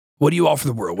What do you offer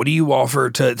the world? What do you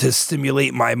offer to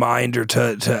stimulate my mind or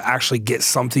to actually get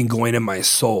something going in my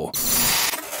soul?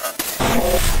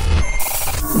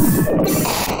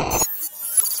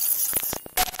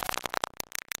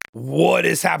 What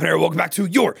is happening? Welcome back to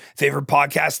your favorite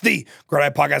podcast, the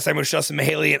Grind Podcast. I'm with Justin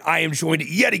Mahaley, and I am joined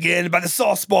yet again by the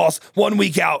Sauce Boss, 1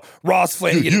 week out, Ross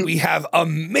Flanigan. We have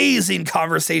amazing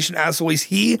conversation as always.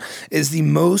 He is the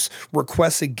most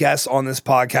requested guest on this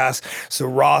podcast. So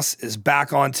Ross is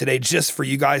back on today just for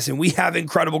you guys, and we have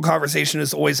incredible conversation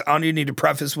as always. I don't even need to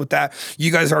preface with that.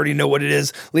 You guys already know what it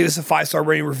is. Leave us a 5-star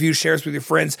rating, review, share us with your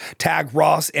friends, tag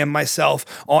Ross and myself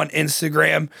on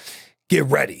Instagram. Get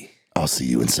ready. I'll see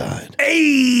you inside.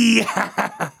 Hey!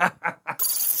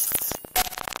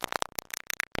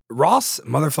 Ross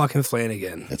motherfucking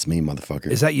Flanigan. That's me, motherfucker.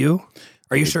 Is that you?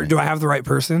 Are you sure? Do I have the right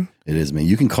person? It is me.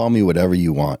 You can call me whatever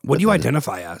you want. What do you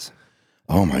identify as?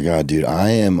 Oh my God, dude.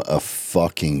 I am a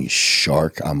fucking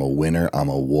shark. I'm a winner. I'm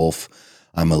a wolf.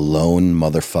 I'm a lone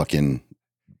motherfucking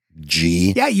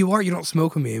G. Yeah, you are. You don't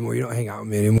smoke with me anymore. You don't hang out with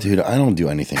me anymore. Dude, I don't do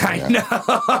anything like I know.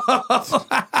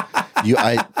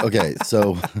 Okay,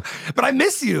 so but I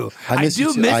miss you. I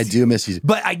do miss you.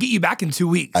 But I get you back in 2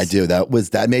 weeks. I do.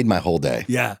 That made my whole day.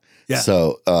 Yeah.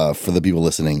 So for the people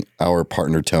listening, our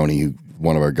partner Tony,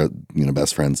 one of our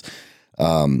best friends,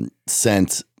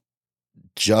 sent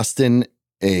Justin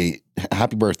a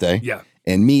happy birthday. Yeah.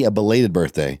 And me a belated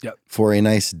birthday. Yep. For a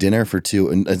nice dinner for two,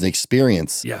 an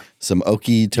experience. Yeah. Some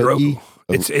okie-dokie.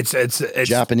 It's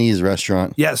Japanese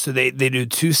restaurant. Yeah, so they do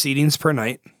 2 seatings per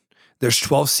night. There's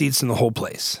 12 seats in the whole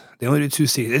place. They only do 2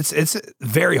 seats. It's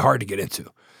very hard to get into.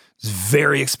 It's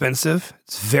very expensive.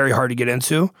 It's very hard to get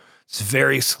into. It's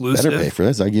very exclusive. Better pay for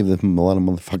this. I give them a lot of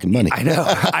motherfucking money. I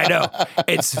know.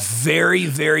 It's very,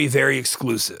 very, very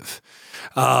exclusive.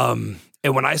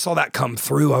 And when I saw that come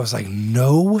through, I was like,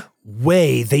 no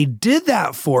way they did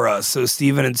that for us. So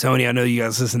Steven and Tony, I know you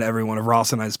guys listen to every one of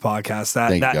Ross and I's podcasts.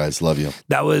 Thank you guys. Love you.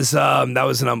 That was an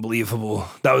unbelievable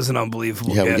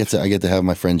Yeah, gift. I get to have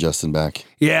my friend Justin back.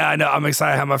 Yeah, I know. I'm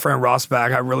excited to have my friend Ross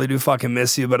back. I really do fucking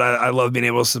miss you, but I love being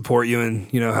able to support you and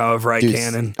however I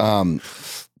can. And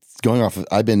going off,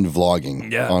 I've been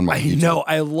vlogging on my YouTube. I know.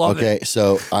 I love it. Okay,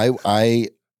 so I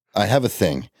have a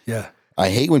thing. Yeah. I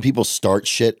hate when people start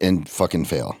shit and fucking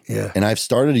fail. Yeah. And I've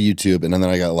started a YouTube and then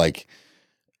I got like,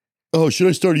 oh, should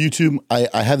I start a YouTube?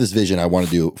 I have this vision I want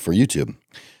to do for YouTube.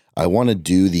 I want to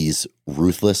do these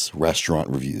ruthless restaurant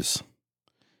reviews.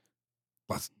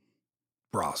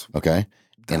 Ross. Okay.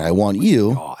 And I want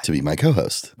you to be my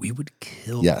co-host. We would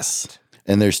kill that.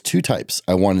 And there's 2 types.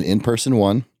 I want an in-person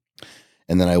one.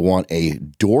 And then I want a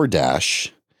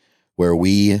DoorDash where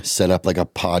we set up like a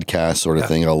podcast sort of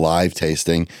thing, a live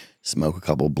tasting. Smoke a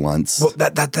couple blunts. Well,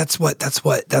 that's what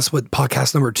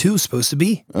podcast number 2 is supposed to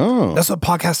be. Oh, that's what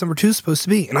podcast number 2 is supposed to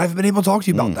be, and I've been able to talk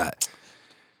to you about that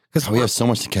because we have so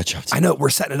much to catch up to. I know we're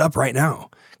setting it up right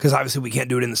now because obviously we can't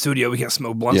do it in the studio. We can't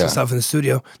smoke blunts and stuff in the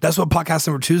studio. That's what podcast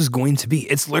number 2 is going to be.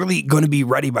 It's literally going to be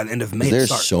ready by the end of May. There's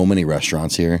so many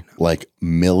restaurants here, like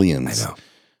millions.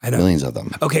 I know. Millions of them.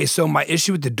 Okay, so my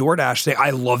issue with the DoorDash thing, I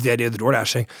love the idea of the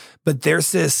DoorDash thing, but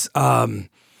there's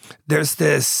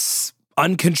this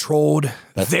uncontrolled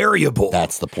variable.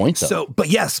 That's the point, though. So,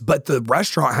 but the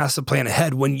restaurant has to plan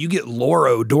ahead. When you get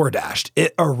Loro DoorDashed,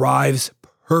 it arrives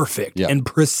perfect and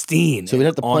pristine. So we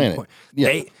have to plan it.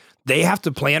 Yeah. They have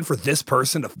to plan for this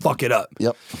person to fuck it up.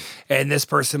 Yep. And this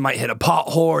person might hit a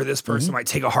pothole, or this person might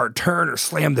take a hard turn or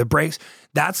slam the brakes.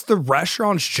 That's the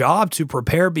restaurant's job to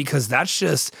prepare, because that's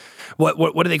just what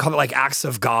do they call it? Like acts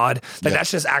of God. Like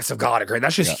that's just acts of God. Right?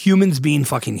 That's just humans being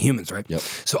fucking humans, right? Yep.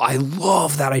 So I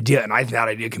love that idea, and I think that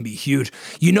idea can be huge.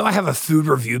 I have a food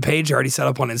review page already set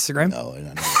up on Instagram. No, I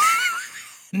don't know.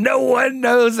 No one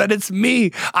knows that it's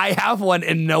me. I have one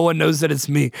and no one knows that it's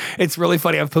me. It's really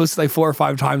funny. I've posted like 4 or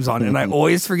 5 times on it and I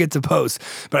always forget to post,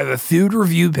 but I have a food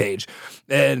review page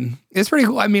and it's pretty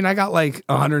cool. I mean, I got like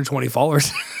 120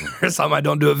 followers or something. I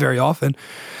don't do it very often,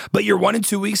 but you're 1 and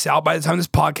 2 weeks out. By the time this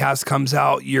podcast comes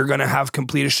out, you're going to have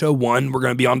completed show 1. We're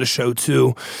going to be on to show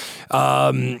 2.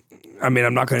 I mean,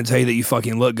 I'm not going to tell you that you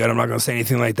fucking look good. I'm not going to say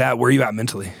anything like that. Where are you at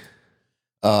mentally?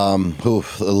 A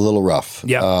little rough.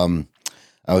 Yeah.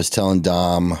 I was telling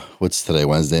Dom, what's today,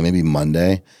 Wednesday, maybe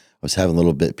Monday, I was having a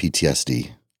little bit PTSD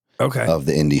of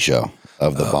the indie show,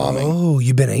 of the bombing. Oh,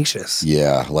 you've been anxious.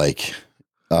 Yeah, like,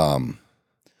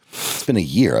 it's been a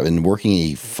year. I've been working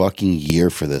a fucking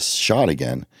year for this shot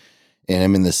again, and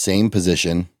I'm in the same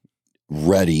position,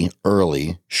 ready,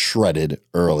 early, shredded,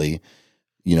 early,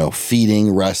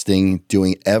 feeding, resting,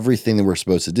 doing everything that we're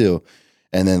supposed to do.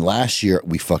 And then last year,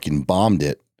 we fucking bombed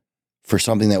it for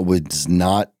something that was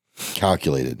not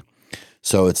calculated.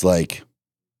 So it's like,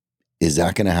 is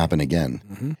that going to happen again?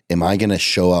 Mm-hmm. Am I going to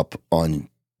show up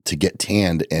to get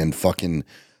tanned and fucking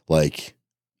like,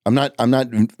 I'm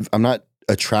not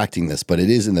attracting this, but it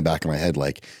is in the back of my head.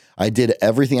 Like I did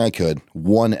everything I could,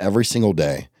 won every single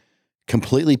day,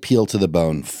 completely peeled to the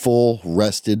bone, full,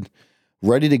 rested,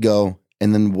 ready to go.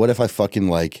 And then what if I fucking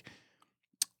like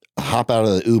hop out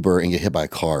of the Uber and get hit by a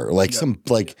car? Like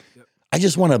I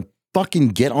just want to fucking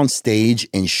get on stage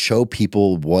and show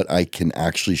people what I can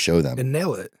actually show them and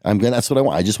nail it. That's what I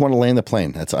want. I just want to land the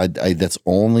plane. That's the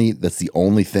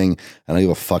only thing. I don't give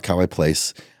a fuck how I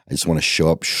place. I just want to show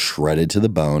up shredded to the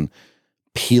bone,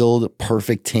 peeled,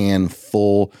 perfect tan,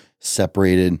 full,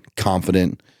 separated,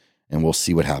 confident, and we'll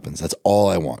see what happens. That's all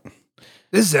I want.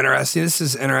 This is interesting. This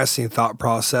is interesting thought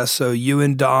process. So you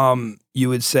and Dom, you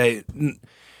would say,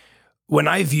 when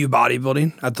I view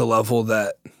bodybuilding at the level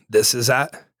that this is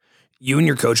at, you and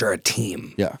your coach are a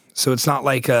team. Yeah. So it's not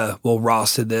like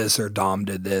Ross did this or Dom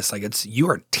did this. Like you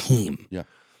are a team. Yeah.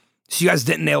 So you guys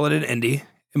didn't nail it in Indy.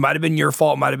 It might have been your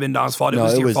fault. It might have been Dom's fault. It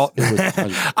was your fault.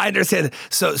 I understand.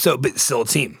 So, but still a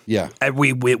team. Yeah. And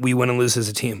we win and lose as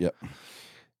a team. Yep.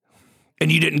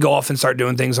 And you didn't go off and start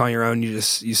doing things on your own. You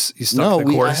stuck the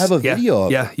course. I have a video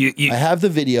of it. I have the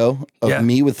video of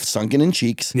me with sunken in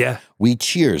cheeks. Yeah. We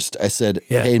cheersed. I said,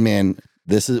 hey man,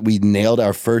 we nailed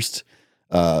our first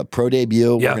pro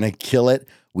debut. We're going to kill it.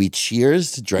 We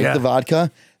cheersed, drank the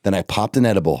vodka. Then I popped an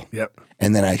edible. Yep.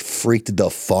 And then I freaked the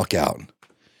fuck out.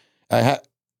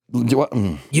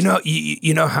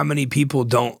 You know how many people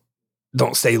don't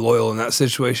stay loyal in that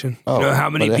situation? Oh, you know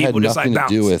how many people just like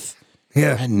bounce?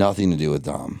 It had nothing to do with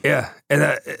Dom. Yeah.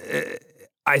 And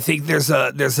I think there's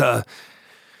a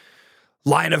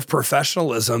line of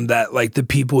professionalism that like the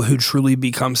people who truly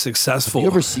become successful. Have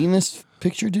you ever seen this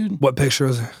picture, dude? What picture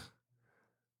was it?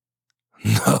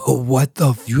 No, what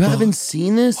the fuck? You haven't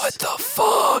seen this? What the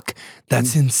fuck?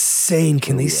 That's insane.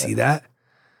 Can they see that?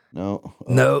 No.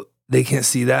 No, they can't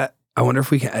see that. I wonder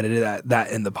if we can edit that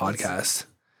in the podcast.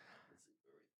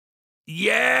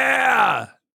 Yeah.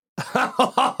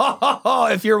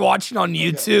 If you're watching on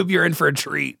YouTube, you're in for a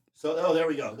treat. So, there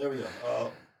we go.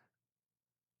 Oh.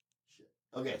 Shit.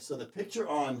 Okay, so the picture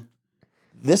on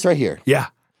this right here. Yeah.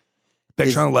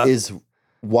 Picture on the left. Is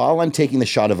while I'm taking the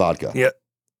shot of vodka. Yep.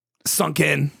 Sunk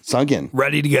in.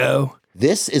 Ready to go.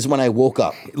 This is when I woke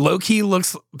up. Low key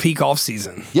looks peak off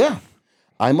season. Yeah.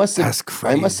 I must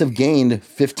have gained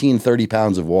 15, 30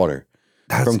 pounds of water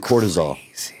from cortisol.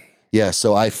 Crazy. Yeah,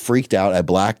 so I freaked out. I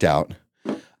blacked out.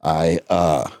 I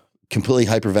completely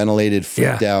hyperventilated,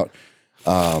 freaked out.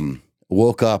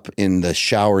 Woke up in the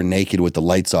shower naked with the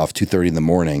lights off, 2:30 in the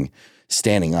morning,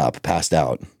 standing up, passed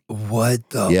out. What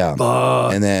the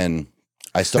fuck? And then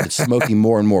I started smoking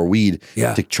more and more weed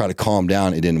to try to calm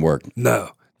down. It didn't work. No,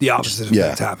 the opposite of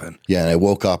that happened. Yeah, and I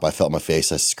woke up. I felt my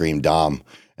face. I screamed, Dom.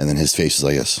 And then his face was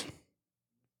like this.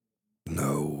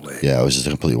 No way. Yeah, it was just a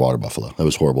complete water buffalo. That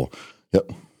was horrible. Yep.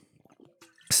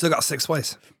 Still got 6th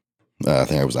place. I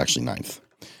think I was actually 9th.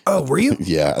 Oh, were you?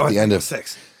 Yeah, at the end of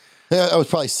 6. Yeah, I was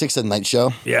probably 6th at the night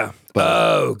show. Yeah.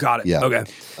 But, got it. Yeah. Okay.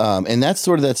 And that's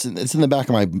sort of it's in the back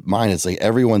of my mind. It's like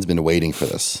everyone's been waiting for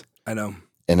this. I know.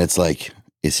 And it's like,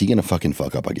 is he gonna fucking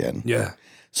fuck up again? Yeah.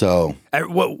 So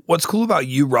what's cool about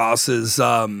you, Ross, is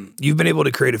you've been able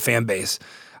to create a fan base.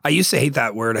 I used to hate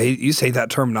that word. I used to hate that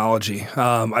terminology.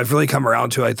 I've really come around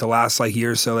to like the last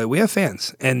year or so. Like we have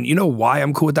fans, and you know why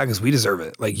I'm cool with that? Because we deserve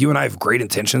it. Like you and I have great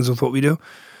intentions with what we do.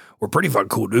 We're pretty fucking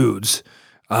cool dudes.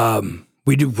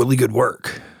 We do really good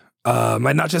work.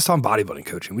 And not just on bodybuilding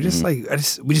coaching. We just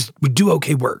we do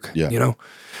okay work. Yeah. You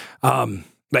know,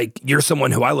 like you're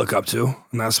someone who I look up to,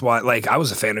 and that's why like I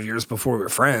was a fan of yours before we were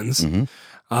friends.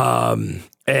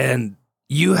 And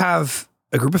you have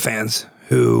a group of fans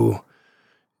who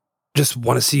just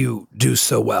want to see you do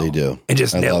so well. They do. And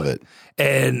just nail love it.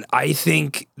 And I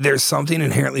think there's something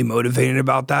inherently motivating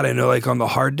about that. I know like on the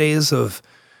hard days of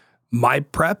my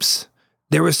preps,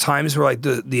 there was times where like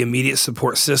the immediate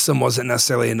support system wasn't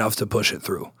necessarily enough to push it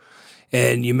through.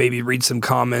 And you maybe read some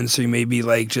comments or you maybe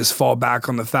like just fall back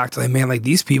on the fact like, man, like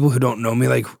these people who don't know me,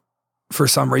 like for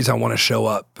some reason I want to show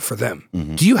up for them.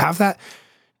 Do you have that?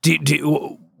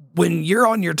 Do when you're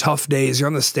on your tough days, you're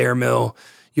on the stair mill,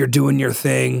 you're doing your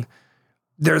thing,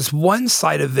 there's one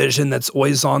side of vision that's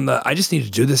always on I just need to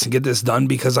do this and get this done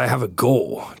because I have a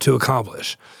goal to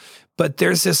accomplish. But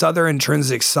there's this other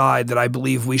intrinsic side that I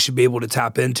believe we should be able to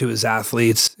tap into as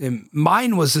athletes. And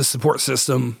mine was the support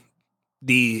system,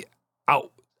 the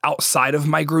outside of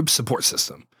my group support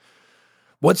system.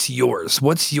 What's yours?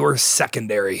 What's your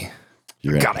secondary?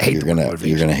 You're gonna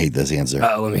hate this answer.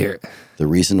 Let me hear it. The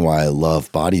reason why I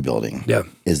love bodybuilding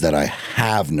is that I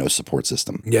have no support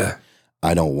system. Yeah.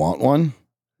 I don't want one.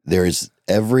 There is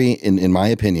in my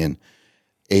opinion,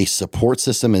 a support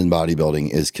system in bodybuilding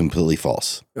is completely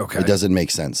false. Okay. It doesn't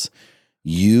make sense.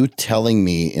 You telling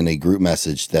me in a group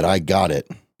message that I got it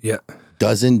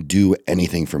doesn't do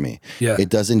anything for me. Yeah. It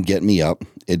doesn't get me up.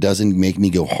 It doesn't make me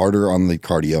go harder on the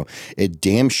cardio. It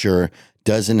damn sure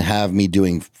doesn't have me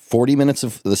doing 40 minutes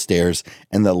of the stairs,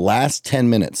 and the last 10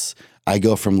 minutes, I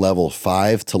go from level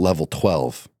 5 to level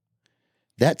 12.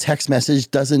 That text message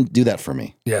doesn't do that for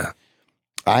me. Yeah.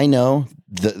 I know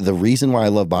the reason why I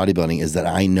love bodybuilding is that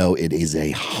I know it is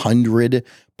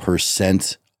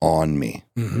 100% on me.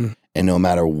 Mm-hmm. And no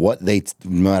matter what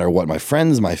my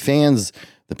friends, my fans,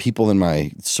 the people in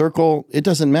my circle, it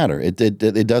doesn't matter.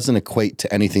 It doesn't equate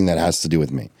to anything that has to do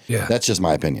with me. Yeah. That's just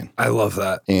my opinion. I love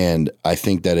that. And I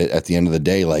think that at the end of the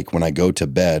day, like when I go to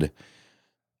bed,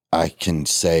 I can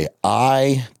say,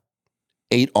 I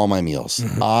ate all my meals.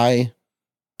 Mm-hmm. I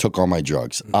took all my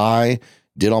drugs. Mm-hmm. I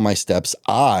did all my steps.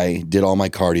 I did all my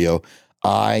cardio.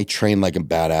 I trained like a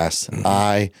badass. Mm-hmm.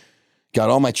 I got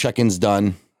all my check-ins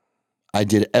done. I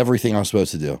did everything I was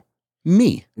supposed to do.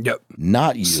 Me. Yep.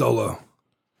 Not you. Solo.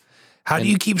 How do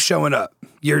you keep showing up?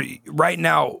 You're right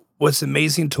now, what's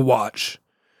amazing to watch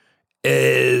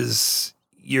is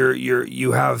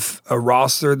you have a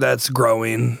roster that's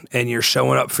growing, and you're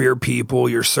showing up for your people,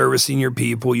 you're servicing your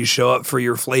people, you show up for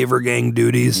your flavor gang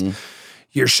duties. Mm-hmm.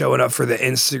 You're showing up for the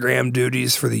Instagram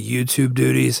duties, for the YouTube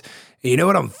duties. And you know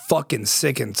what I'm fucking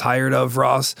sick and tired of,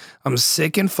 Ross? I'm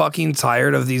sick and fucking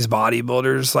tired of these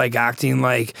bodybuilders like acting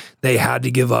like they had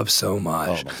to give up so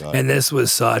much. Oh my God. And this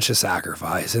was such a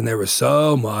sacrifice. And there was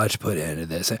so much put into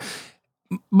this.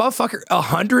 Motherfucker,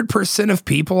 100% of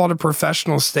people on a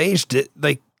professional stage did,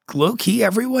 like, low key,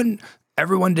 everyone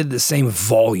did the same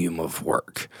volume of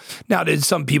work. Now, did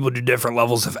some people do different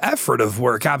levels of effort of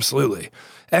work? Absolutely.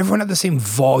 Everyone had the same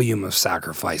volume of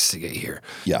sacrifice to get here.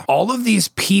 Yeah. All of these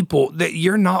people, that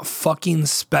you're not fucking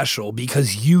special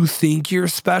because you think you're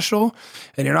special,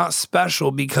 and you're not special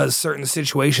because certain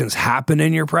situations happen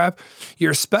in your prep.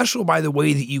 You're special by the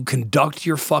way that you conduct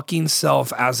your fucking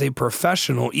self as a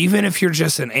professional. Even if you're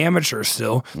just an amateur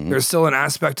still, there's still an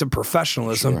aspect of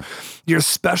professionalism. Sure. You're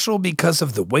special because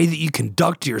of the way that you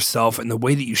conduct yourself and the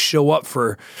way that you show up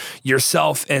for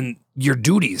yourself and your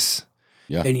duties.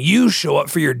 Yeah. And you show up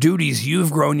for your duties.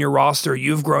 You've grown your roster.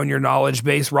 You've grown your knowledge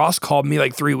base. Ross called me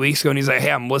like 3 weeks ago, and he's like,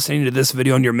 hey, I'm listening to this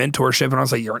video on your mentorship. And I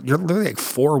was like, you're literally like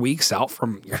 4 weeks out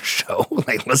from your show,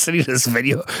 like listening to this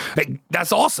video. Like,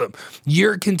 that's awesome.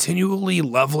 You're continually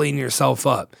leveling yourself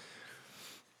up.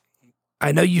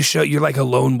 I know you're like a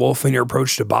lone wolf in your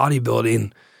approach to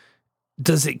bodybuilding.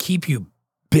 Does it keep you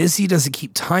busy? Does it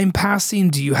keep time passing?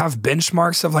 Do you have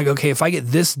benchmarks of like, okay, if I get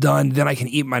this done, then I can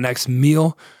eat my next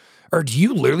meal? Or do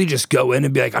you literally just go in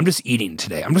and be like, I'm just eating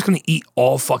today. I'm just going to eat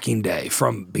all fucking day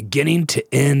from beginning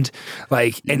to end.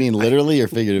 Like, you mean literally or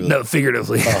figuratively? No,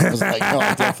 figuratively. Oh, I was like, no,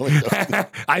 I definitely don't.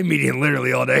 I'm eating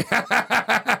literally all day.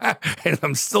 And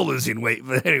I'm still losing weight.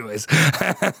 But anyways,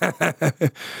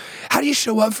 how do you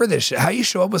show up for this shit? How do you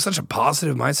show up with such a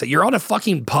positive mindset? You're on a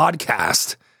fucking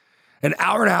podcast, an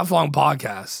hour and a half long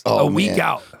podcast, a week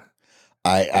out.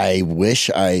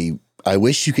 I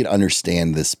wish you could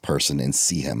understand this person and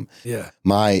see him. Yeah.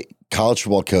 My college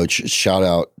football coach, shout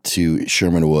out to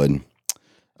Sherman Wood.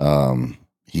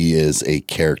 He is a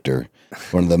character,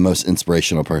 one of the most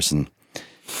inspirational person.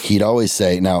 He'd always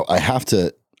say, now I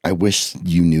wish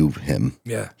you knew him.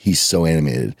 Yeah. He's so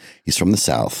animated. He's from the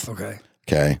South. Okay.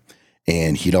 Okay.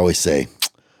 And he'd always say,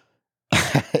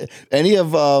 any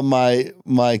of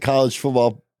my college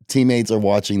football teammates are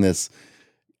watching this,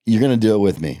 you're going to do it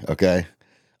with me. Okay.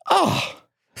 Oh,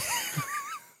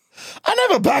 I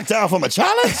never backed down from a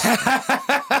challenge.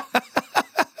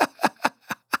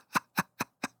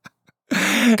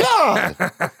 God,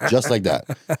 just like that.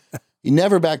 You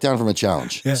never back down from a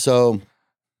challenge. Yeah. So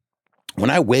when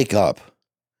I wake up,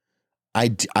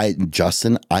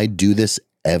 Justin, I do this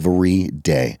every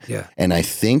day. Yeah. And I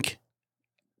think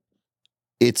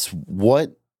it's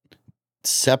what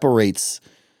separates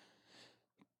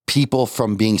people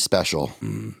from being special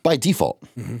by default.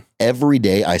 Mm-hmm. Every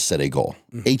day I set a goal,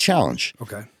 a challenge.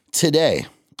 Okay. Today,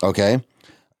 okay,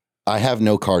 I have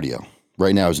no cardio.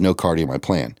 Right now is no cardio in my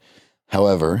plan.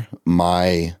 However,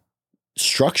 my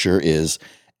structure is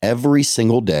every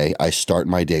single day I start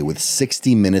my day with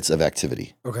 60 minutes of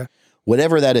activity. Okay.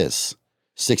 Whatever that is.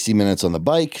 60 minutes on the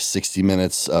bike, 60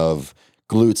 minutes of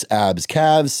glutes, abs,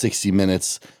 calves, 60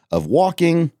 minutes of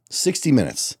walking, 60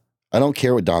 minutes. I don't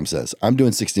care what Dom says. I'm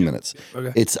doing 60 minutes.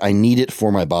 Okay. I need it for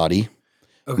my body,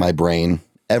 my brain,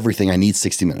 everything. I need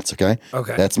 60 minutes, okay?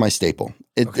 Okay. That's my staple.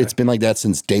 It's been like that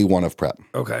since day one of prep.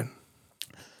 Okay.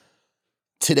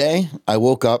 today I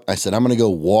woke up. I said, I'm going to go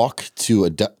walk to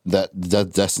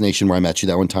that destination where I met you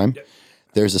that one time. Yep.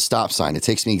 There's a stop sign. It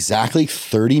takes me exactly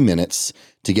 30 minutes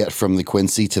to get from the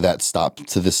Quincy to that stop,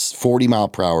 to this 40 mile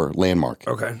per hour landmark.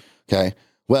 Okay.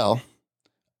 Well,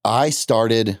 I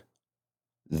started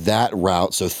that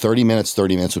route. So 30 minutes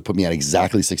would put me at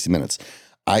exactly 60 minutes.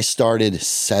 I started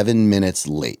 7 minutes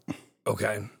late.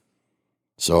 Okay.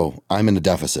 So I'm in a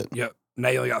deficit. Yep. Now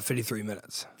you only got 53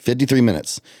 minutes. 53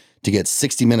 minutes to get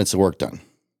 60 minutes of work done.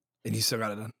 And you still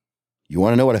got it done. You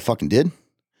want to know what I fucking did?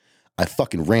 I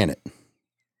fucking ran it.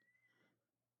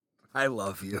 I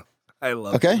love you. I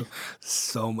love you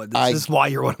so much. This is why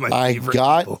you're one of my favorite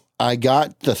people. I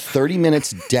got the 30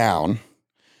 minutes down,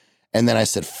 and then I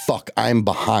said, fuck, I'm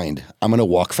behind. I'm going to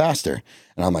walk faster.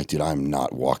 And I'm like, dude, I'm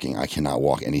not walking. I cannot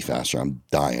walk any faster. I'm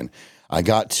dying. I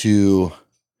got to,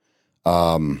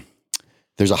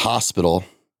 there's a hospital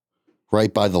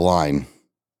right by the line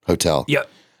hotel. Yep.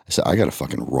 I said, I got to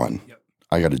fucking run. Yep.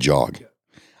 I got to jog. Yep.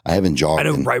 I haven't jogged. I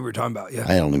know right what you're talking about. Yeah.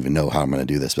 I don't even know how I'm going to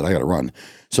do this, but I got to run.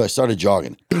 So I started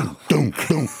jogging. Doom, doom,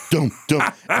 doom, doom, doom.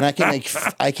 And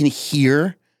I can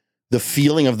hear the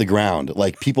feeling of the ground.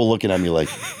 Like people looking at me like,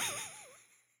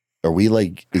 are we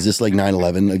like, is this like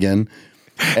 9/11 again?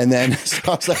 And then so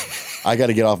I was like, I got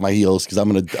to get off my heels because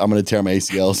I'm gonna tear my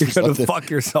ACLs. You're gonna fuck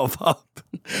yourself up.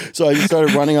 So I just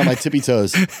started running on my tippy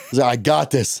toes. I was like, I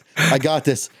got this.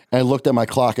 And I looked at my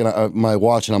clock and my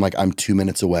watch, and I'm like, I'm 2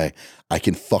 minutes away. I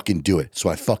can fucking do it. So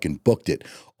I fucking booked it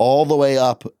all the way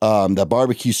up the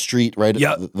barbecue street, right?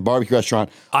 Yep. The barbecue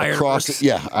restaurant. Ironworks.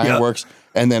 Ironworks. Yep.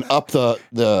 And then up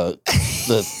the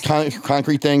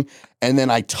concrete thing. And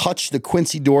then I touched the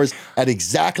Quincy doors at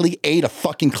exactly 8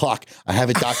 o'clock. I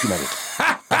have it documented.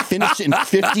 I finished it in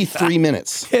 53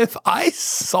 minutes. If I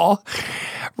saw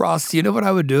Ross, do you know what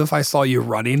I would do if I saw you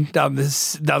running down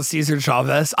Cesar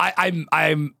Chavez?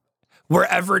 I'm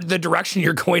wherever the direction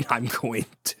you're going, I'm going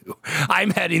to.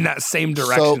 I'm heading that same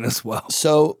direction as well.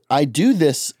 So I do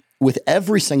this with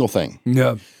every single thing.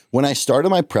 Yeah. When I started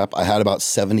my prep, I had about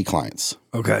 70 clients.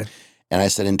 Okay. And I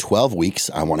said, in 12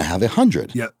 weeks, I want to have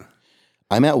 100. Yep.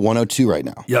 I'm at 102 right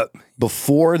now. Yep.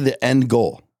 Before the end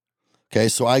goal. Okay.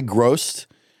 So I grossed,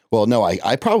 well, no,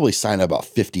 I probably signed about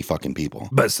 50 fucking people.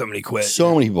 But so many quit.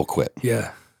 So many people quit.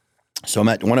 Yeah. So I'm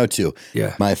at 102.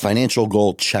 Yeah. My financial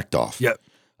goal checked off. Yep.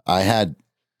 I had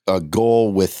a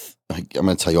goal with, I'm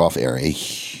going to tell you off air, a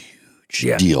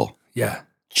huge deal. Yeah.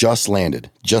 Just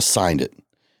landed, just signed it.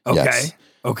 Okay. Yes.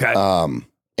 Okay.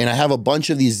 And I have a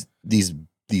bunch of these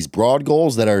broad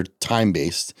goals that are time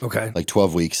based. Okay. Like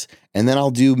 12 weeks. And then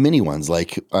I'll do mini ones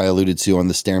like I alluded to on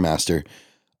the Stairmaster.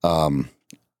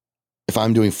 If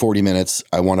I'm doing 40 minutes,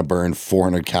 I want to burn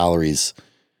 400 calories,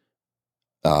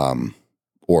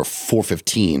 or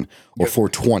 415 or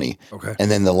 420. Okay.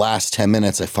 And then the last 10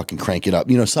 minutes, I fucking crank it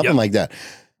up, something like that.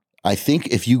 I think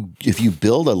if you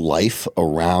build a life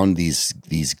around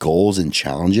these goals and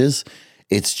challenges,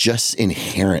 it's just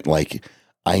inherent. Like,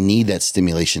 I need that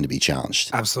stimulation to be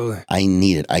challenged. Absolutely. I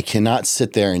need it. I cannot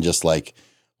sit there and just like,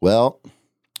 well,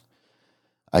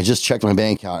 I just checked my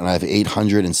bank account and I have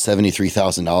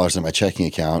 $873,000 in my checking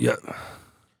account. Yep.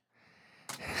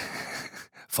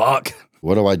 Fuck.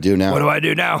 What do I do now? What do I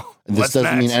do now? This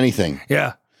doesn't mean anything.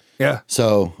 Yeah. Yeah.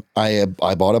 So I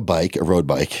bought a road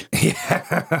bike.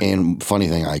 Yeah. And funny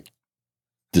thing, I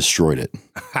destroyed it.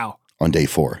 How? On day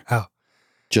 4. How?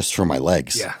 Just for my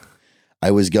legs. Yeah. I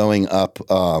was going up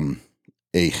a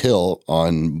hill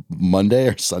on Monday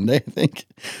or Sunday, I think,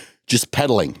 just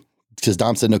pedaling because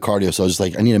Dom said no cardio. So I was just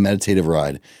like, I need a meditative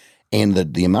ride. And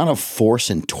the amount of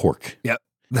force and torque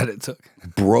that it took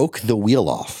broke the wheel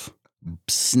off,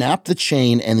 snapped the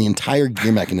chain and the entire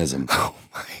gear mechanism. Oh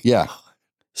my God.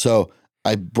 So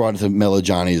I brought it to Mellow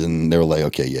Johnny's and they were like,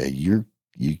 okay, yeah, you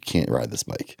can't ride this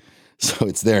bike. So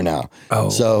it's there now. Oh,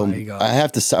 so my God. I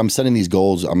have to, I'm setting these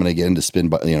goals. I'm going to get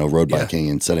into road biking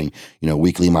and setting,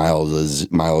 weekly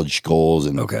mileage goals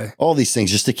and all these things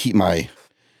just to keep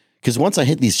because once I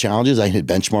hit these challenges, I hit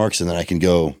benchmarks and then I can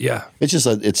go. Yeah. It's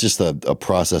just a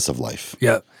process of life.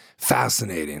 Yeah.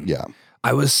 Fascinating. Yeah.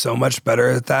 I was so much better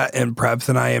at that in prep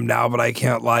than I am now, but I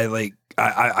can't lie. Like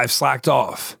I've slacked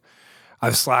off.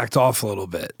 I've slacked off a little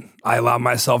bit. I allow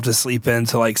myself to sleep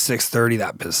into like 6:30.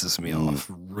 That pisses me off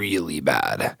really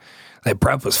bad. Like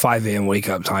prep was 5 a.m. wake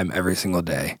up time every single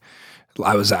day.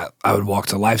 I would walk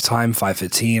to Lifetime,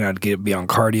 5:15. I'd be on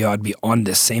cardio. I'd be on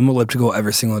the same elliptical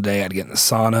every single day. I'd get in the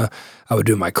sauna. I would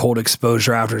do my cold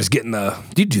exposure after just getting do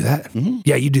you do that? Mm-hmm.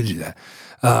 Yeah, you do that.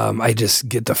 I just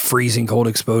get the freezing cold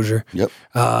exposure. Yep.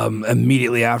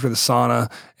 Immediately after the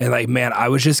sauna. And like, man, I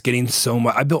was just getting so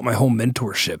much. I built my whole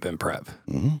mentorship in prep.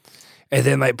 Mm-hmm. And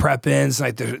then like prep ends,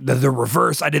 like the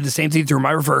reverse. I did the same thing through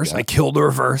my reverse. I killed the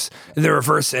reverse. And the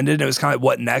reverse ended. And it was kind of like,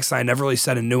 what next? I never really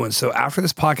set a new one. So after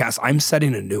this podcast, I'm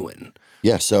setting a new one.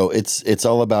 Yeah. So it's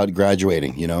all about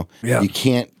graduating, you know? Yeah.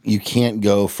 You can't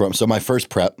go from, so my first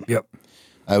prep, Yep.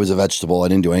 I was a vegetable. I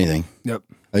didn't do anything. Yep.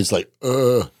 I was like,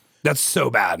 ugh. That's so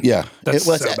bad. Yeah. That's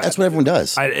so bad. That's what everyone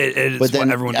does. It's but then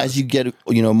what everyone as does. you get,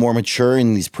 more mature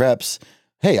in these preps,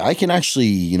 hey, I can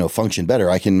actually, function better.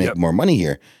 I can make more money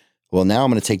here. Well, now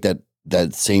I'm going to take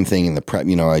that same thing in the prep.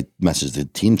 I messaged the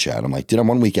team chat. I'm like, dude, I'm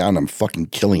 1 week out and I'm fucking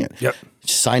killing it. Yep.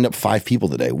 Signed up 5 people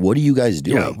today. What are you guys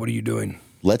doing? Yeah. What are you doing?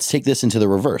 Let's take this into the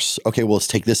reverse. Okay, well, let's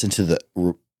take this into the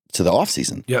off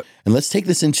season. Yep. And let's take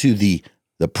this into the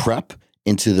prep,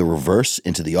 into the reverse,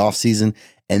 into the off season,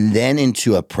 and then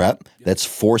into a prep that's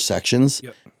 4 sections.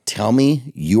 Yep. Tell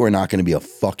me you are not going to be a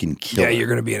fucking killer. Yeah, you're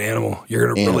going to be an animal. You're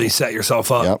going to really set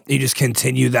yourself up. Yep. You just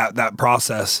continue that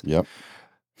process. Yep.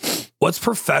 What's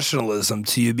professionalism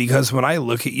to you? Because when I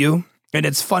look at you, and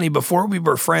it's funny, before we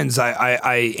were friends,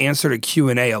 I answered a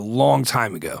Q&A a long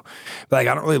time ago. But like,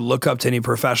 I don't really look up to any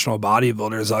professional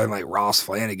bodybuilders other than like Ross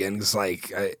Flanigan. It's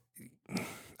like,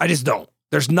 I just don't.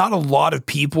 There's not a lot of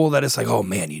people that it's like, oh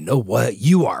man, you know what?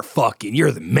 You're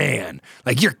the man.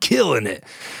 Like you're killing it.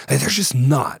 Like, there's just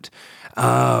not.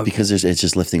 Because it's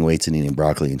just lifting weights and eating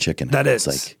broccoli and chicken. That is.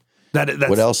 It's like,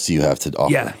 what else do you have to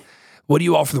offer? Yeah. What do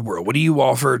you offer the world? What do you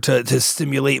offer to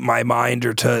stimulate my mind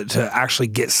or to actually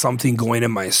get something going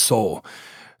in my soul?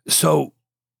 So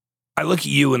I look at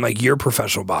you and like you're a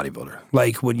professional bodybuilder.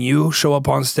 Like when you show up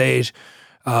on stage,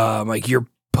 like your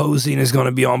posing is going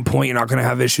to be on point. You're not going to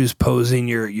have issues posing.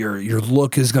 Your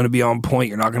look is going to be on point.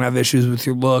 You're not going to have issues with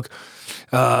your look.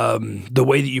 The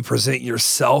way that you present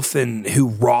yourself and who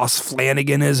Ross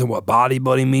Flanigan is and what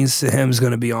bodybuilding means to him is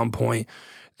going to be on point.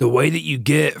 The way that you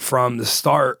get from the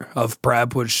start of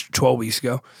prep, which 12 weeks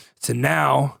ago, to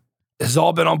now has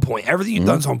all been on point. Everything you've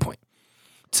done is on point.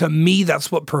 To me,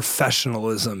 that's what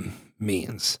professionalism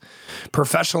means.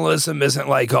 Professionalism isn't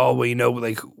like, oh, well,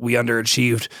 like we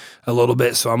underachieved a little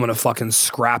bit, so I'm going to fucking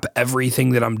scrap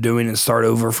everything that I'm doing and start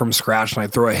over from scratch, and I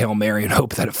throw a Hail Mary and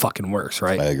hope that it fucking works,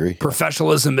 right? I agree.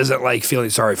 Professionalism isn't like feeling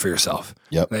sorry for yourself.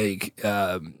 Yep. Like,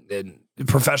 and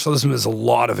professionalism is a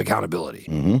lot of accountability.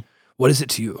 Mm-hmm. What is it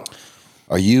to you?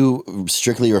 Are you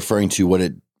strictly referring to what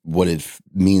it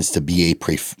means to be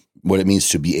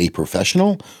a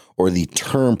professional, or the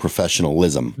term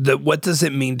professionalism? What does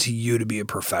it mean to you to be a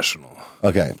professional?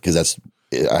 Okay, because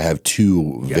I have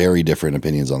 2 very different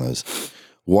opinions on those.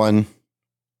 One,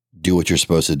 do what you're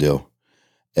supposed to do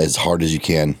as hard as you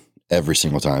can every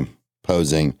single time.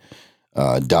 Posing,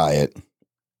 diet.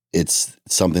 It's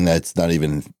something that's not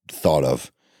even thought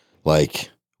of.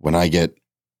 Like when I get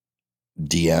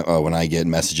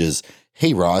messages,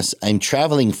 hey Ross, I'm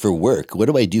traveling for work. What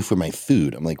do I do for my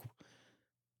food? I'm like,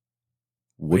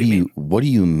 what do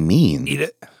you mean? Eat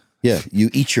it? Yeah, you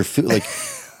eat your food. Like,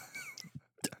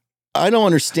 I don't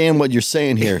understand what you're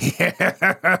saying here.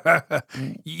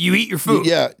 You eat your food.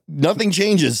 Yeah, nothing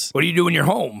changes. What do you do when you're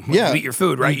home? When you eat your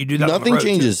food, right? You do that. Nothing on the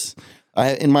road changes.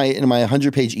 In my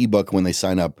 100-page ebook, when they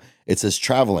sign up, it says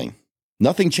traveling.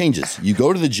 Nothing changes. You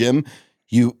go to the gym.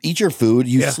 You eat your food,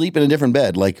 you sleep in a different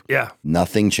bed. Like,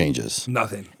 nothing changes.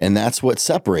 Nothing. And that's what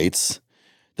separates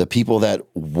the people that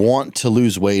want to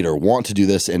lose weight or want to do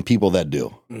this and people that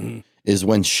do. Mm-hmm. Is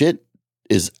when shit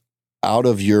is out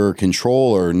of your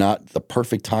control or not the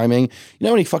perfect timing. You know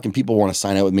how many fucking people want to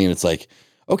sign out with me and it's like,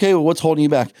 okay, well, what's holding you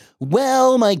back?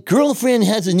 Well, my girlfriend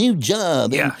has a new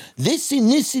job. And this and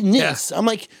this and this. I'm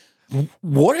like,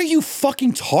 what are you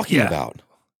fucking talking about?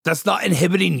 That's not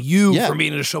inhibiting you from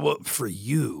being able to show up for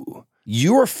you.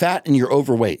 You're fat and you're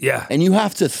overweight. Yeah. And you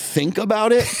have to think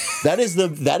about it. That is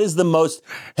the most,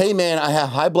 hey man, I have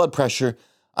high blood pressure.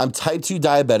 I'm type 2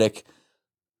 diabetic.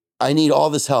 I need all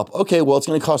this help. Okay, well, it's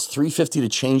going to cost $350 to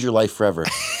change your life forever.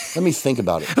 Let me think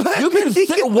about it. You've been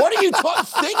what are you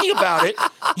thinking about it?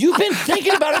 You've been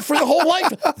thinking about it for your whole life.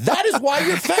 That is why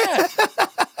you're fat.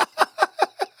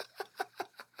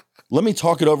 Let me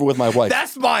talk it over with my wife.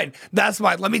 That's mine.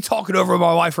 Let me talk it over with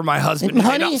my wife or my husband. And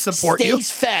honey, they not support you.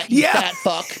 Fat, you fat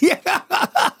fuck.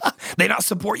 Yeah. They not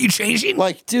support you changing?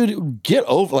 Like, dude, get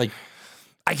over. Like,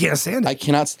 I can't stand it. I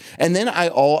cannot. And then I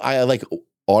like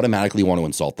automatically want to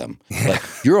insult them. Like,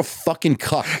 you're a fucking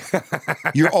cuck.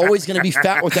 You're always going to be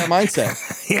fat with that mindset.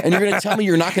 And you're going to tell me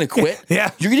you're not going to quit?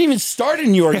 Yeah. You're going to even start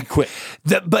and you already quit.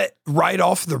 But right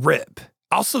off the rip,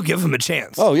 I'll still give them a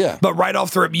chance. Oh, yeah. But right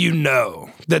off the rip, you know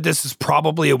that this is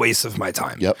probably a waste of my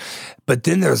time. Yep. But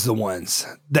then there's the ones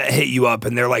that hit you up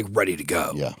and they're like ready to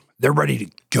go. Yeah. They're ready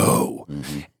to go.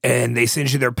 Mm-hmm. And they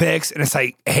send you their pics and it's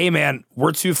like, hey, man,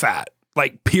 we're too fat.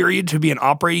 like period, to be an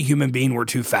operating human being, we're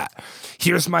too fat.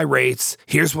 Here's my rates.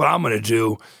 Here's what I'm going to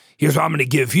do. Here's what I'm going to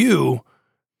give you.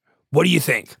 What do you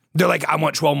think? They're like, I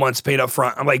want 12 months paid up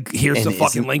front. I'm like, here's the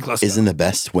fucking link list. Isn't the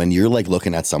best when you're like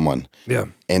looking at someone. Yeah.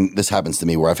 And this happens to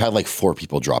me where I've had like 4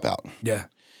 people drop out. Yeah.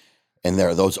 And there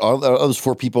are those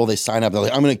 4 people, they sign up. They're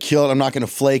like, I'm going to kill it. I'm not going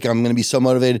to flake. I'm going to be so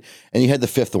motivated. And you had the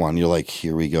 5th one. You're like,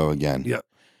 here we go again. Yeah.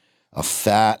 A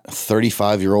fat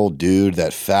 35-year-old dude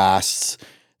that fasts,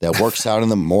 that works out in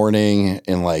the morning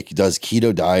and like does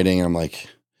keto dieting. And I'm like,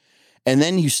 and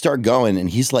then you start going and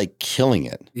he's like killing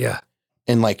it. Yeah.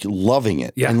 And like loving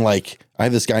it. Yeah. And like, I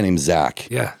have this guy named Zach.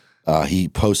 Yeah. He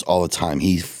posts all the time.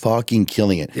 He's fucking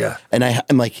killing it. Yeah. And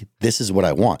I'm like, this is what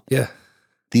I want. Yeah.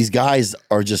 These guys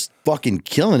are just fucking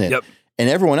killing it. Yep. And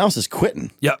everyone else is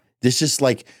quitting. Yep. It's just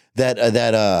like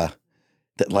that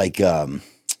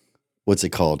what's it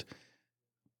called?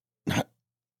 Not,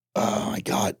 oh my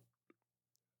God.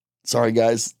 Sorry,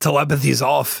 guys. Telepathy's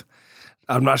off.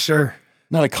 I'm not sure.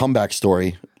 Not a comeback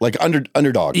story. Like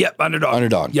underdog. Yep. Underdog.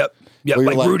 Underdog. Yep. Yep.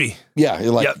 Like Rudy. Yeah.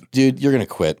 You're like, Yep. dude, you're going to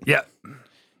quit. Yep. And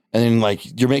then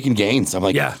like, you're making gains. I'm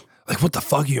like, yeah. Like, what the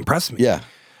fuck? You impressed me. Yeah.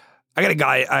 I got a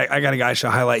guy I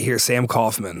should highlight here, Sam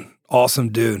Kaufman. Awesome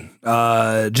dude.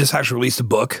 Just actually released a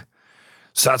book.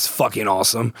 So that's fucking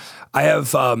awesome. I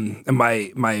have in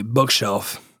my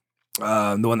bookshelf,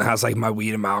 the one that has like my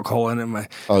weed and my alcohol in it.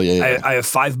 I have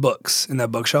 5 books in that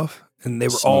bookshelf. And they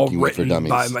were Smoking all written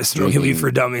by my Smoking Weed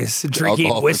for Dummies,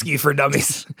 drinking whiskey for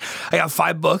dummies. I got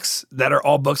 5 books that are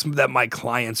all books that my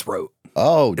clients wrote.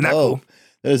 Oh, Isn't that cool?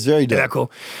 That is very dope. Isn't that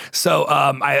cool? So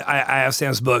I have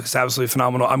Sam's book. It's absolutely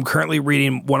phenomenal. I'm currently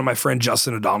reading one of my friend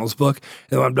Justin O'Donnell's book.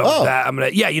 And when I'm done with that, I'm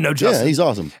going to, you know Justin. Yeah, he's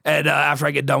awesome. And after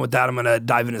I get done with that, I'm going to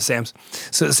dive into Sam's.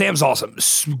 So Sam's awesome.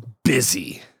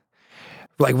 Busy.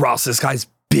 Like Ross, this guy's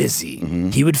busy. Mm-hmm.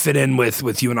 He would fit in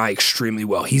with you and I extremely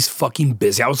well. He's fucking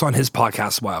busy. I was on his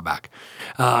podcast a while back.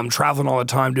 Traveling all the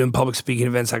time, doing public speaking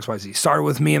events, XYZ. Started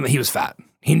with me and he was fat.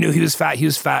 He knew he was fat. He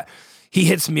was fat. He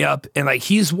hits me up and like,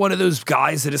 he's one of those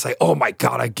guys that is like, oh my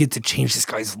God, I get to change this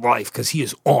guy's life because he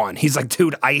is on. He's like,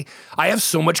 dude, I have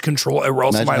so much control over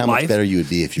all of my life. Imagine how much better you would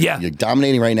be if you're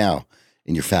dominating right now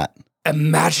and you're fat.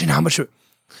 Imagine how much...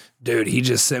 Dude, he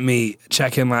just sent me a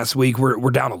check-in last week. We're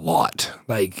down a lot.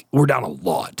 Like, we're down a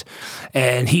lot.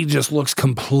 And he just looks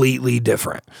completely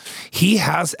different. He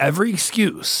has every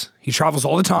excuse. He travels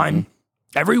all the time.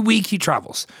 Mm-hmm. Every week he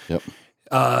travels. Yep.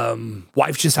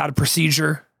 Wife just had a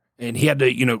procedure, and he had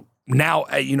to, now,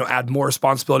 add more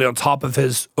responsibility on top of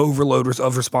his overload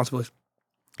of responsibilities.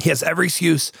 He has every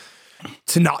excuse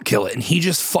to not kill it, and he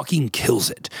just fucking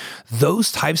kills it.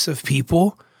 Those types of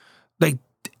people, like,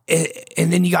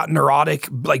 and then you got neurotic,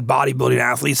 like bodybuilding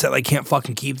athletes that like can't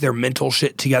fucking keep their mental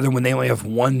shit together when they only have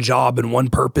one job and one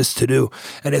purpose to do.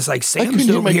 And it's like Sam's I couldn't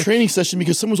do my here. Training session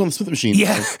because someone was on the Smith machine.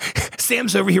 Yeah,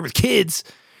 Sam's over here with kids,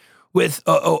 with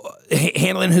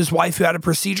handling his wife who had a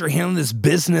procedure, handling this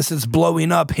business that's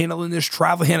blowing up, handling this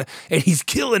travel, and he's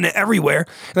killing it everywhere.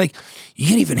 Like you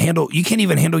can't even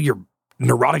handle your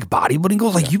neurotic bodybuilding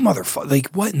goals. Like you motherfucker, like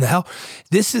what in the hell?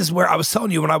 This is where I was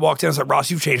telling you when I walked in. I was like, Ross,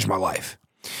 you've changed my life.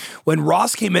 When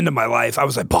Ross came into my life, I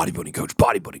was like, bodybuilding coach,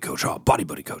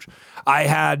 bodybuilding coach. I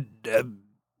had,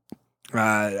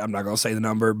 I'm not going to say the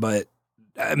number, but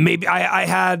maybe I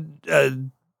had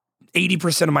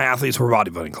 80% of my athletes were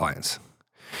bodybuilding clients.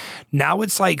 Now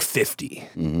it's like 50.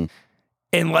 Mm-hmm.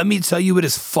 And let me tell you, it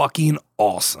is fucking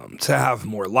awesome to have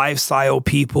more lifestyle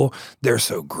people. They're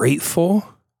so grateful.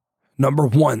 Number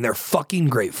one, they're fucking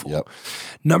grateful. Yep.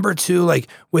 Number two, like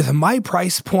with my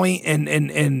price point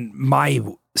and my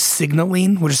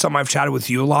signaling, which is something I've chatted with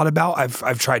you a lot about.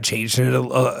 I've tried changing it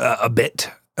a bit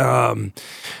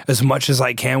as much as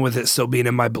I can with it still being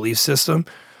in my belief system.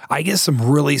 I get some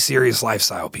really serious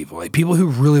lifestyle people, like people who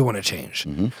really want to change,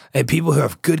 mm-hmm. and people who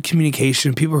have good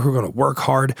communication, people who are going to work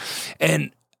hard.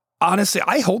 And honestly,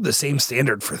 I hold the same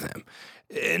standard for them.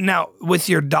 Now, with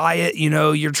your diet,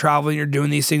 you're traveling, you're doing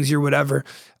these things, you're whatever.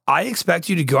 I expect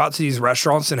you to go out to these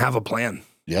restaurants and have a plan.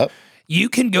 Yep. You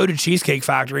can go to Cheesecake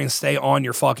Factory and stay on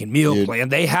your fucking meal plan.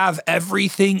 They have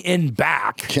everything in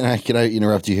back. Can I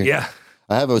interrupt you here? Yeah.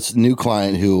 I have a new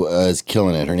client who is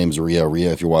killing it. Her name's Rhea.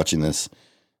 Rhea, if you're watching this,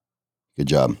 good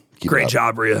job. Great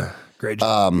job, Rhea. Great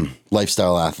job.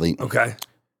 Lifestyle athlete. Okay.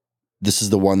 This is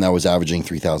the one that was averaging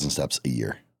 3,000 steps a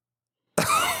year.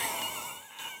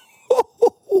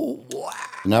 Wow.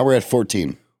 Now we're at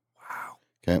 14. Wow.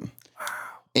 Okay. Wow.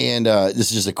 And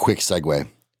this is just a quick segue.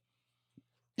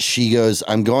 She goes,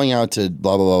 I'm going out to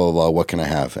blah, blah, blah, blah, blah. What can I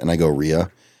have? And I go,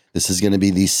 Rhea, this is going to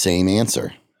be the same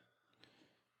answer.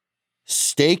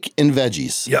 Steak and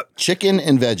veggies. Yep. Chicken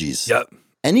and veggies. Yep.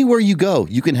 Anywhere you go,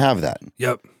 you can have that.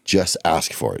 Yep. Just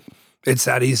ask for it. It's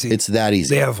that easy. It's that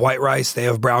easy. They have white rice. They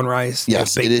have brown rice. They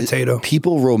Yes, have baked potato.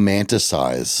 People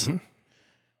romanticize.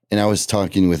 And I was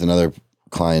talking with another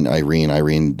client, Irene.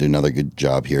 Irene did another good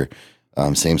job here.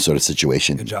 Same sort of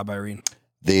situation. Good job, Irene.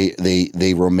 They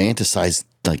romanticize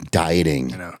like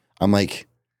dieting. I know. I'm like,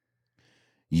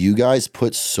 you guys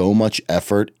put so much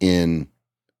effort in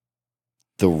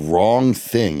the wrong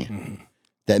thing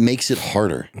that makes it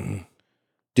harder.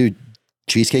 Dude,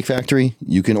 Cheesecake Factory,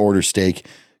 you can order steak,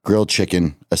 grilled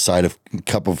chicken, a side of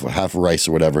cup of half rice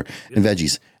or whatever, and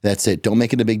veggies. That's it. Don't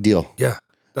make it a big deal. Yeah.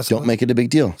 Don't make it a big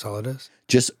deal. That's all it is.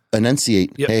 Just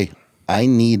enunciate, hey, I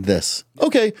need this.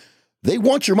 Okay. They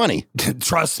want your money.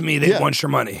 Trust me, they want your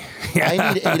money.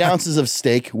 I need 8 ounces of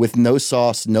steak with no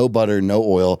sauce, no butter, no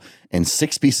oil, and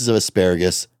 6 pieces of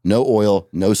asparagus, no oil,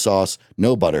 no sauce,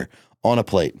 no butter on a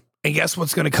plate. And guess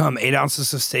what's going to come? 8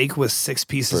 ounces of steak with 6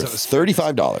 pieces of asparagus.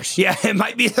 $35. Yeah, it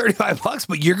might be $35,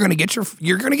 but you're going to get your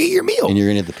meal, and you're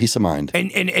going to get the peace of mind.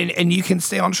 And you can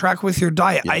stay on track with your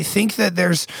diet. Yeah. I think that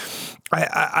there's.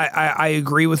 I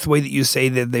agree with the way that you say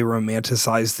that they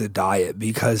romanticize the diet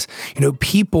because,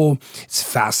 people, it's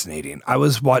fascinating.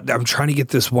 I'm trying to get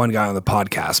this one guy on the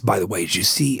podcast. By the way, did you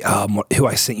see who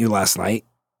I sent you last night?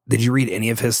 Did you read any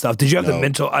of his stuff? Did you have the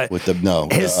mental?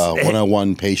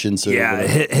 One-on-one patients?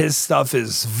 His stuff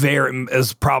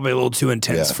is probably a little too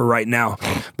intense for right now,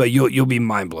 but you'll be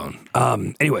mind blown.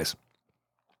 Anyways,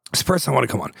 this person I want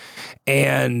to come on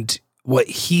and what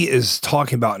he is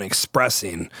talking about and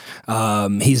expressing,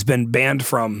 he's been banned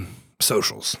from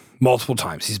socials multiple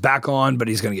times. He's back on, but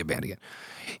he's going to get banned again.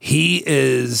 He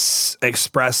is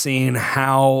expressing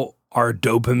how our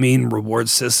dopamine reward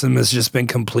system has just been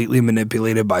completely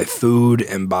manipulated by food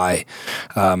and by,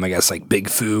 I guess, like big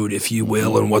food, if you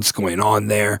will, and what's going on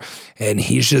there. And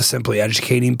he's just simply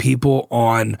educating people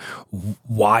on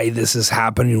why this is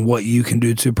happening, what you can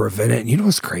do to prevent it. And you know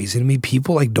what's crazy to me?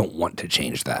 People don't want to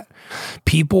change that.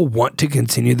 People want to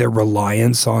continue their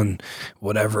reliance on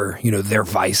whatever, their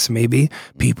vice maybe.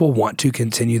 People want to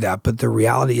continue that. But the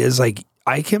reality is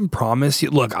I can promise you,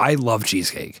 look, I love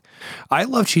cheesecake. I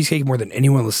love cheesecake more than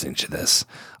anyone listening to this.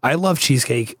 I love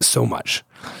cheesecake so much,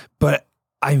 but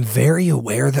I'm very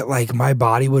aware that my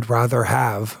body would rather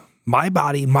have my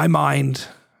body, my mind,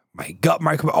 my gut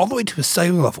microbiome, all the way to a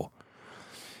cellular level,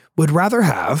 would rather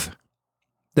have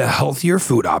the healthier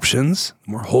food options,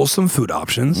 more wholesome food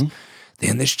options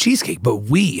than this cheesecake. But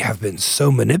we have been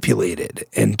so manipulated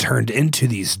and turned into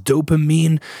these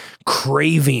dopamine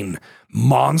craving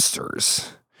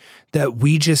monsters that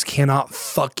we just cannot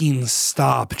fucking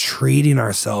stop treating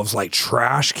ourselves like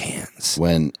trash cans.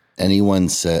 When anyone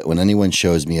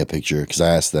shows me a picture, because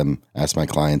I ask my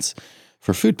clients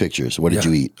for food pictures, what did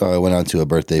you eat? Oh, I went out to a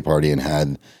birthday party and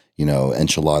had,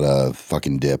 enchilada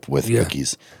fucking dip with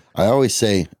cookies. I always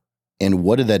say, and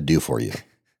what did that do for you?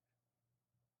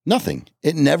 Nothing.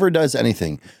 It never does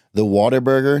anything. The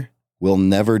Whataburger will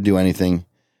never do anything.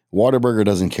 Whataburger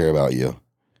doesn't care about you.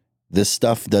 This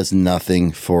stuff does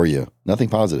nothing for you, nothing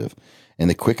positive. And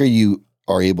the quicker you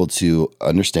are able to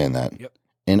understand that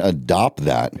and adopt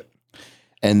that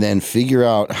and then figure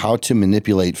out how to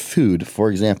manipulate food. For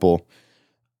example,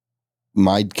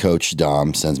 my coach,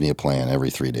 Dom, sends me a plan every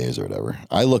 3 days or whatever.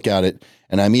 I look at it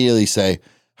and I immediately say,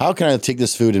 how can I take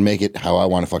this food and make it how I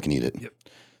want to fucking eat it?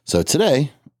 So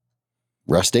today,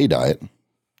 rest day diet,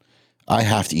 I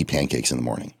have to eat pancakes in the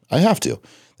morning. I have to.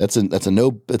 That's a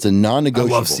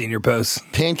non-negotiable. I love seeing your posts.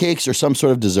 Pancakes or some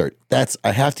sort of dessert.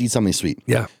 I have to eat something sweet.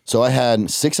 Yeah. So I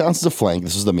had 6 ounces of flank.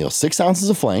 This was the meal. 6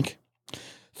 ounces of flank,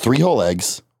 3 whole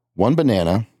eggs, 1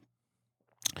 banana,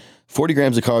 40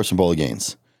 grams of carbs from bowl of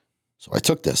gains. So I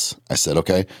took this. I said,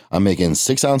 okay, I'm making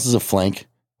 6 ounces of flank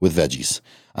with veggies.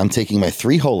 I'm taking my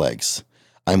 3 whole eggs.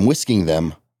 I'm whisking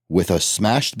them with a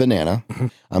smashed banana.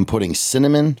 I'm putting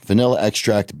cinnamon, vanilla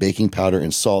extract, baking powder,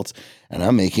 and salt, and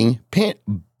I'm making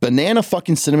banana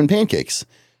fucking cinnamon pancakes.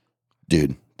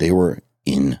 Dude, they were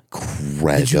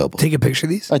incredible. Did you take a picture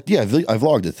of these? Yeah, I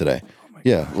vlogged it today.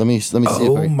 Let me see.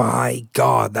 Oh my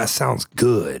God, that sounds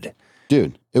good.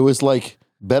 Dude, it was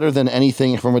better than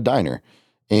anything from a diner.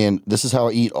 And this is how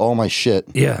I eat all my shit.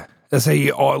 Yeah, that's how you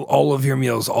eat all of your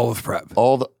meals, all of prep.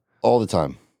 All the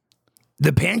time.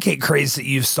 The pancake craze that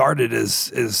you've started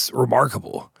is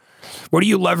remarkable. What are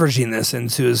you leveraging this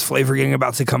into? Is Flanigan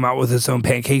about to come out with its own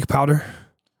pancake powder?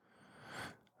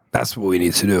 That's what we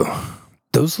need to do.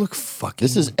 Those look fucking...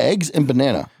 This is eggs and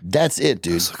banana. That's it,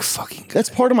 dude. Those look fucking good. That's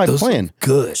part of my plan. Look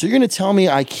good. So you're going to tell me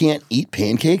I can't eat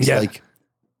pancakes? Yeah.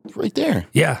 Right there.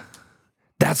 Yeah.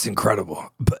 That's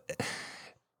incredible. But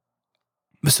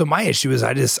so my issue is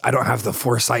I don't have the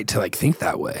foresight to think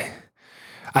that way.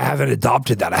 I haven't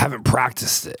adopted that. I haven't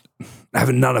practiced it. I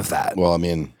haven't none of that. Well, I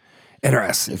mean,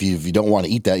 interesting. If you don't want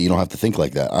to eat that, you don't have to think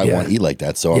like that. I want to eat like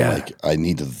that. So I'm like, I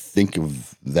need to think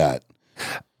of that.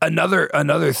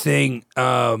 Another thing,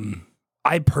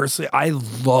 I personally, I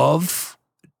love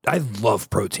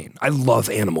protein. I love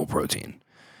animal protein.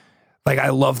 Like I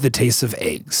love the taste of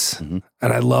eggs, and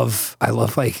I love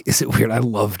like, is it weird? I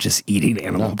love just eating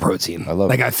animal protein. I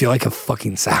love like, I feel like a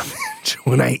fucking savage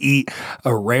when I eat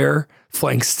a rare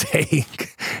flank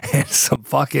steak and some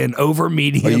fucking over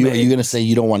medium. Are you going to say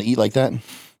you don't want to eat like that?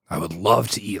 I would love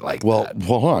to eat like that. Well,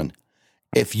 hold on.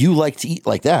 If you like to eat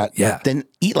like that, then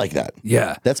eat like that.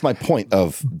 Yeah. That's my point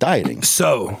of dieting.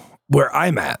 So where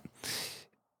I'm at,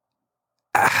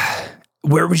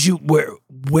 where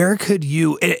could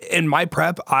you, in my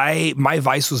prep, my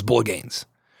vice was bull gains.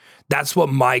 That's what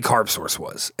my carb source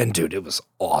was. And dude, it was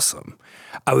awesome.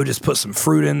 I would just put some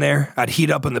fruit in there. I'd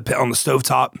heat up on the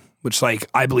stovetop, which like,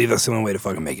 I believe that's the only way to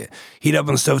fucking make it. Heat up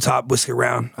on the stovetop, whisk it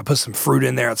around. I put some fruit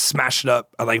in there. I'd smash it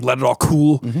up. I like let it all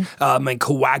cool and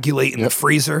coagulate in the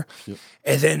freezer. Yep.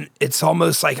 And then it's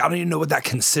almost like, I don't even know what that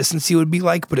consistency would be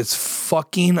like, but it's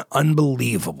fucking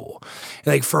unbelievable. And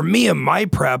like for me in my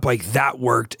prep, like that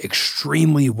worked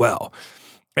extremely well.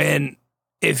 And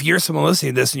if you're someone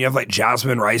listening to this and you have like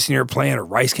jasmine rice in your plan or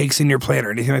rice cakes in your plan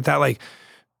or anything like that, like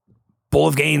bowl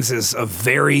of gains is a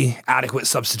very adequate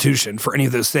substitution for any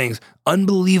of those things.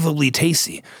 Unbelievably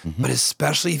tasty, but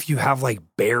especially if you have like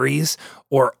berries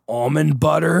or almond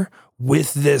butter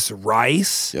with this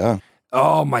rice. Yeah.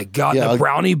 Oh my God. The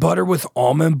brownie butter with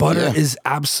almond butter is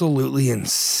absolutely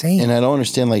insane. And I don't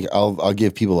understand, like, I'll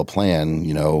give people a plan,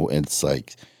 you know, it's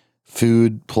like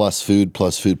food plus food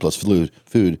plus food plus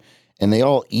food. And they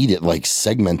all eat it like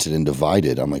segmented and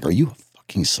divided. I'm like, are you a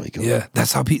fucking psycho? Yeah.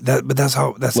 That's how,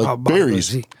 that's like how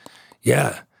berries.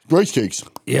 Yeah. Rice cakes.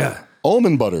 Yeah.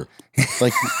 Almond butter.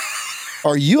 Like,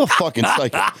 are you a fucking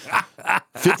psycho?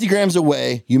 50 grams of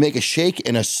whey, you make a shake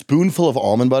and a spoonful of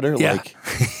almond butter. Yeah. Like,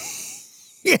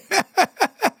 yeah.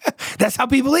 That's how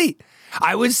people eat.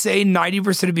 I would say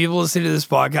 90% of people listening to this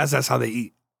podcast, that's how they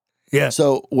eat. Yeah.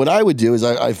 So what I would do is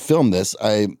I filmed this.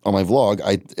 On my vlog,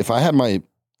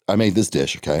 I made this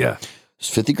dish, okay? Yeah. It's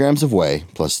 50 grams of whey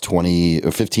plus 20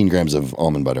 or 15 grams of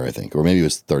almond butter, I think. Or maybe it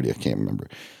was 30, I can't remember.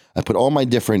 I put all my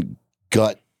different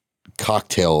gut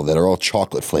cocktail that are all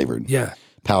chocolate flavored. Yeah.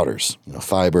 Powders, you know,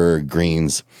 fiber,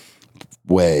 greens,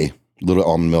 whey, little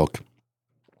almond milk.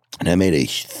 And I made a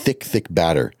thick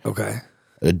batter. Okay.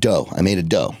 A dough. I made a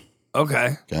dough.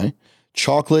 Okay. Okay.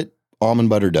 Chocolate almond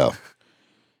butter dough.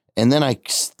 And then I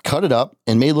cut it up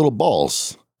and made little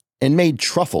balls and made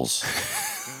truffles.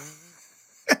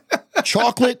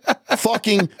 Chocolate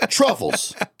fucking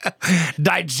truffles.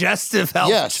 Digestive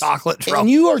health chocolate truffles.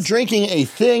 And you are drinking a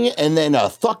thing and then a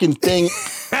fucking thing.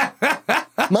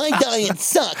 My diet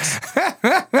sucks.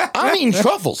 I'm eating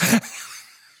truffles.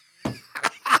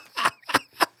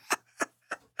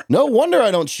 No wonder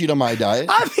I don't cheat on my diet.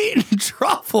 I'm eating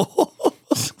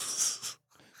truffles.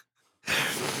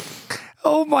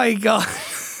 Oh my God.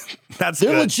 They're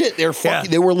good. Legit.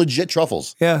 They were legit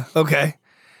truffles. Yeah. Okay.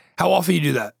 How often you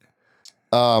do that?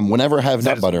 Whenever I have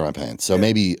nut butter in my pants. So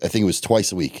maybe, I think it was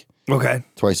twice a week. Okay.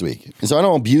 Twice a week. And so I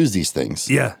don't abuse these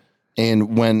things. Yeah.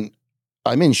 And when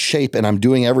I'm in shape and I'm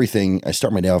doing everything, I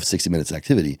start my day off 60 minutes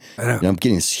activity. I know. And I'm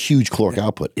getting this huge caloric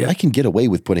output. Yeah. I can get away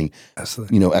with putting,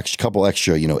 Absolutely. you know, couple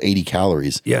extra, 80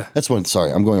 calories. Yeah. That's when,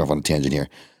 sorry, I'm going off on a tangent here.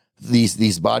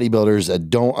 These bodybuilders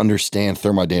that don't understand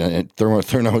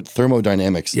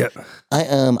thermodynamics. Yep.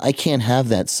 I can't have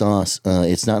that sauce.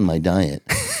 It's not in my diet.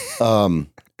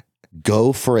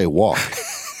 Go for a walk.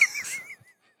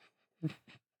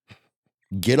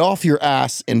 Get off your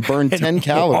ass and burn 10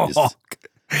 calories. Walk.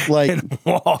 Like,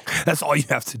 walk. That's all you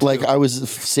have to do. Like, I was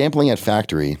sampling at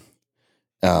factory,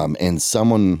 and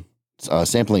someone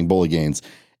sampling Bowl of Gains,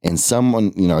 and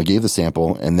someone, I gave the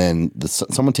sample, and then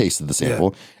someone tasted the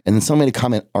sample, and then someone made a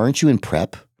comment, "Aren't you in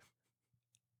prep?"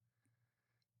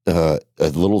 A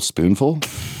little spoonful,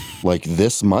 like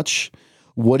this much.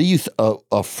 What do you?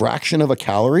 A fraction of a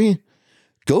calorie?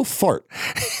 Go fart.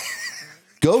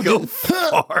 Go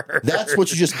fart. That's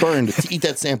what you just burned to eat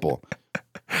that sample.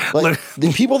 Like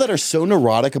the people that are so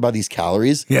neurotic about these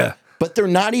calories, but they're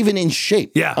not even in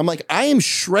shape. Yeah, I'm like, I am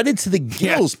shredded to the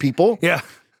gills, people. Yeah,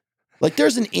 like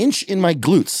there's an inch in my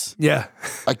glutes. Yeah,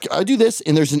 I do this,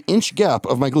 and there's an inch gap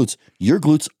of my glutes. Your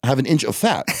glutes have an inch of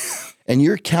fat, and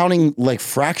you're counting like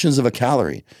fractions of a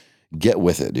calorie. Get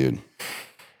with it, dude.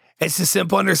 It's a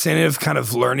simple understanding of kind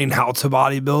of learning how to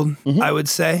bodybuild, I would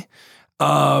say.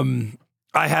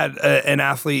 I had an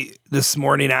athlete this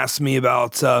morning ask me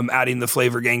about adding the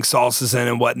Flavor Gang sauces in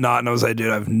and whatnot. And I was like,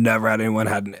 dude, I've never had anyone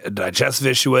had a digestive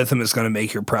issue with them. It's going to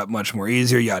make your prep much more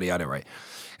easier, yada, yada, right?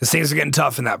 Because things are getting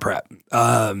tough in that prep.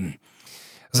 I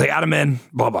was like, add them in,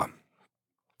 blah, blah.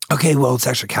 Okay, well, it's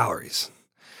extra calories.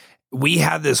 We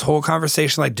had this whole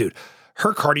conversation like, dude,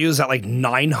 her cardio is at like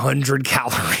 900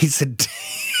 calories a day.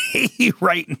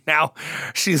 Right now,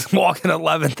 she's walking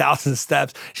 11,000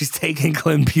 steps. She's taking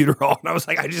clenbuterol, and I was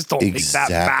like, I just don't think that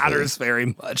matters very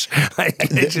much. Like,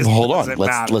 hold on,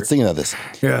 let's think about this.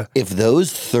 Yeah, if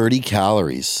those 30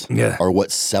 calories are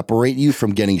what separate you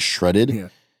from getting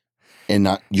shredded, and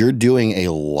not, you're doing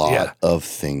a lot of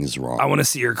things wrong. I want to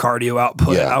see your cardio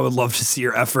output. I would love to see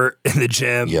your effort in the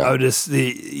gym. I would just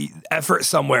the effort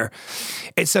somewhere.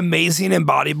 It's amazing in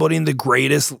bodybuilding.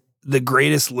 The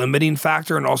greatest limiting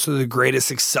factor and also the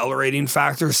greatest accelerating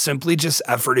factor is simply just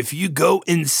effort. If you go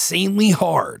insanely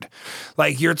hard,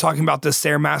 like you're talking about the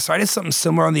Stairmaster, I did something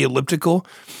similar on the elliptical.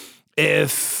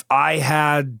 If I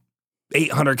had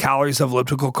 800 calories of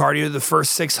elliptical cardio, the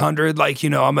first 600, like, you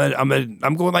know, I'm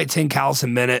going like 10 calories a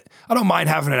minute. I don't mind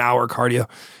having an hour cardio,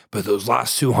 but those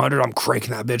last 200, I'm cranking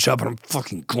that bitch up and I'm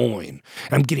fucking going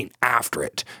and I'm getting after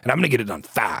it and I'm going to get it done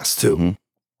fast too.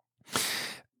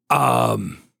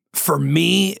 Mm-hmm. For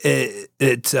me, I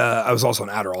was also on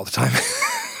Adderall all the time.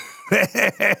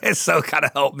 So it kind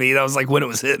of helped me. That was like when it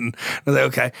was hitting. I was like,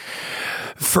 okay.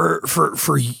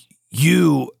 For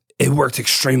you, it worked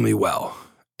extremely well.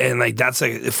 And like,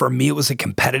 for me, it was a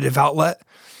competitive outlet.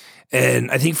 And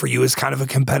I think for you, it's kind of a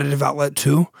competitive outlet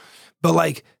too. But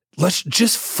like, let's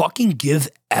just fucking give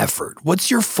effort. What's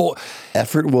your full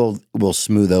effort will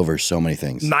smooth over so many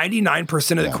things.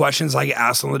 99% of the questions I get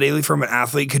asked on the daily from an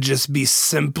athlete could just be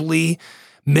simply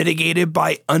mitigated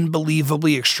by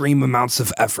unbelievably extreme amounts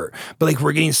of effort. But like,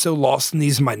 we're getting so lost in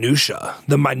these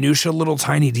the minutia little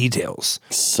tiny details.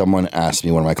 Someone asked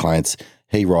me, one of my clients,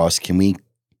 hey Ross, can we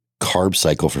carb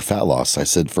cycle for fat loss? I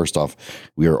said, first off,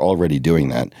 we are already doing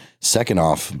that. Second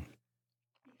off,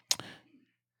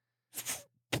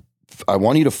 I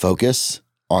want you to focus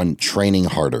on training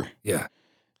harder. Yeah.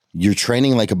 You're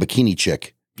training like a bikini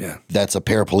chick. Yeah. That's a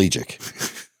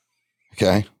paraplegic.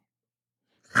 Okay.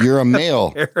 You're a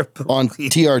male on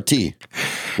TRT.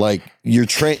 Like you're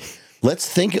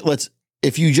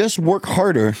if you just work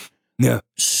harder,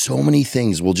 so many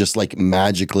things will just like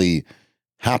magically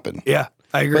happen. Yeah.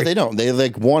 I agree. But they don't. They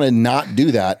like want to not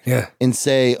do that and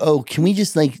say, oh, can we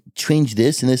just like change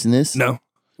this and this and this? No,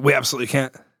 we absolutely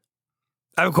can't.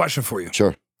 I have a question for you.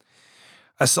 Sure.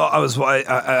 I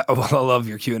love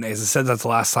your Q&As. It said that's the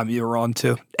last time you were on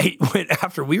too. Hey,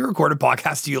 after we record a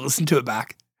podcast, do you listen to it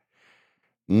back?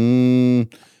 No,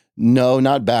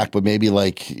 not back, but maybe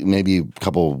a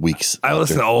couple of weeks. I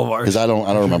listen to all of ours. Because I don't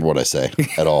remember what I say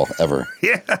at all, ever.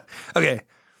 Yeah. Okay.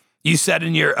 You said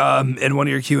in your in one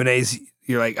of your Q&As,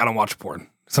 you're like, I don't watch porn.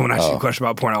 Someone asked you a question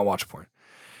about porn, I don't watch porn.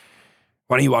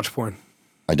 Why don't you watch porn?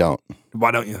 I don't.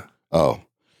 Why don't you?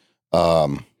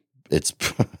 It's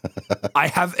I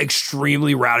have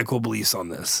extremely radical beliefs on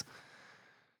this.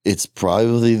 It's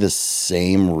probably the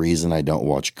same reason I don't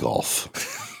watch golf.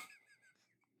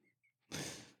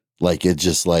 Like it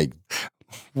just like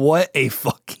what a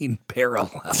fucking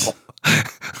parallel.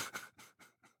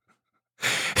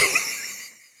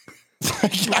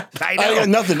 I got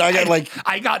nothing. I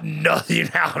got nothing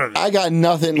out of it. I got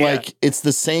nothing. Yeah. Like it's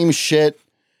the same shit.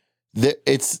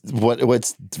 It's what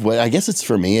I guess it's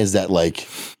for me is that like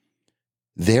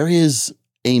there is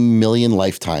a million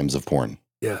lifetimes of porn.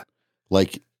 Yeah.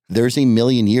 Like there's a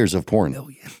million years of porn.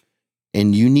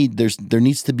 And there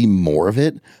needs to be more of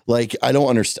it. Like I don't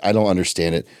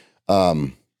understand it.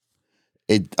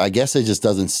 I guess it just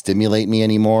doesn't stimulate me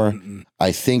anymore. Mm-mm.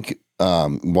 I think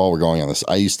while we're going on this,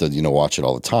 I used to, watch it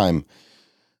all the time.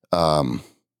 And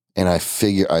I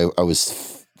figure I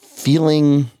was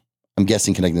feeling, I'm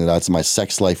guessing connecting the dots, my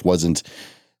sex life wasn't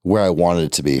where I wanted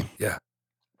it to be. Yeah.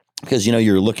 Because,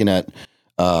 you're looking at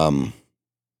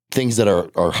things that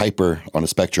are hyper on a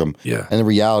spectrum. Yeah. And the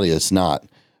reality is not.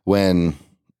 When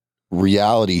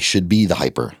reality should be the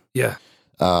hyper. Yeah.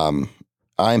 I'm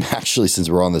actually, since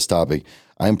we're on this topic,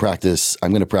 I'm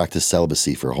going to practice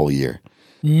celibacy for a whole year.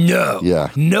 No.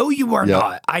 Yeah. No, you are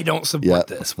not. I don't support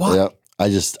this. What? Yeah. I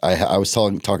was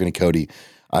talking to Cody.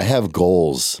 I have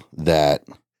goals that,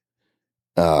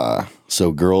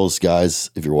 so girls,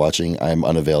 guys, if you're watching, I'm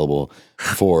unavailable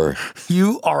for.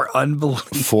 You are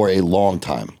unbelievable. For a long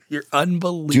time. You're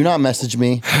unbelievable. Do not message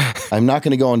me. I'm not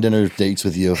going to go on dinner dates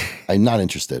with you. I'm not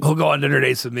interested. We'll go on dinner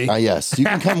dates with me. Yes. You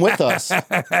can come with us,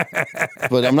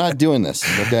 but I'm not doing this.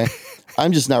 Okay.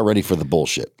 I'm just not ready for the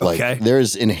bullshit. Like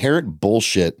there's inherent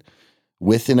bullshit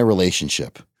within a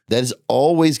relationship. That is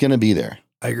always going to be there.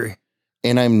 I agree.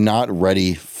 And I'm not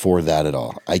ready for that at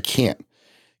all. I can't,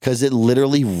 because it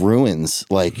literally ruins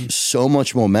like so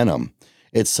much momentum.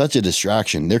 It's such a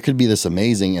distraction. There could be this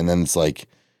amazing, and then it's like,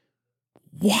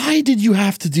 why did you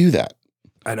have to do that?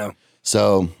 I know.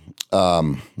 So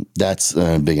that's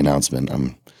a big announcement.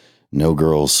 No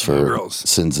girls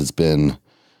since it's been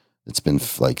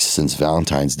like since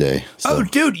Valentine's Day. So. Oh,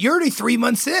 dude, you're already 3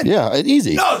 months in. Yeah,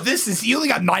 easy. No, you only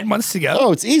got 9 months to go.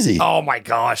 Oh, it's easy. Oh my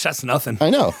gosh, that's nothing. I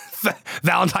know.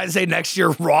 Valentine's Day next year,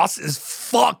 Ross is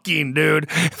fucking,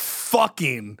 dude.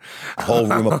 Fucking. A whole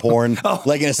room of porn.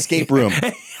 Like an escape room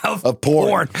of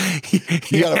porn.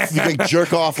 You gotta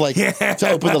jerk off to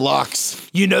open the locks.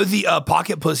 You know the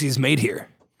pocket pussy's made here.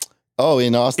 Oh,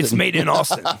 in Austin. It's made in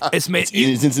Austin. It's made.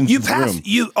 You pass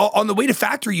on the way to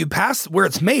factory. You pass where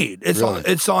it's made. It's really?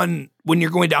 It's on when you're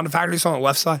going down to factory. It's on the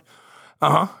left side.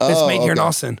 It's made here in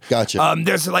Austin. Gotcha.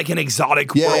 There's like an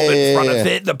exotic world in front of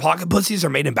it. The pocket pussies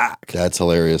are made in back. That's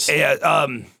hilarious.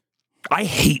 I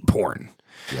hate porn.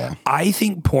 Yeah. I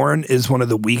think porn is one of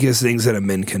the weakest things that a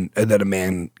man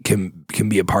can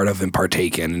be a part of and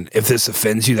partake in. And if this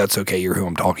offends you, that's okay. You're who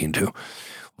I'm talking to.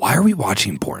 Why are we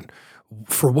watching porn?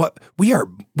 For what? We are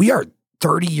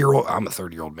 30-year-old. I'm a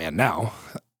 30-year-old man now.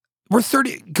 We're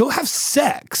 30. Go have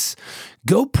sex.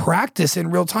 Go practice in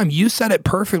real time. You said it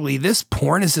perfectly. This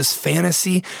porn is this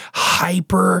fantasy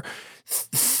hyper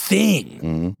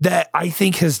thing that I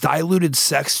think has diluted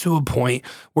sex to a point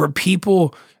where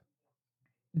people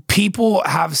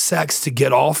have sex to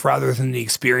get off rather than the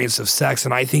experience of sex.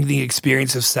 And I think the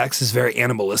experience of sex is very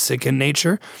animalistic in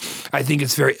nature. I think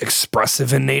it's very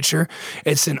expressive in nature.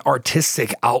 It's an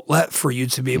artistic outlet for you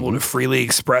to be able to freely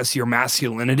express your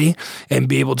masculinity and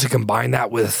be able to combine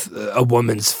that with a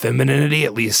woman's femininity,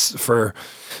 at least for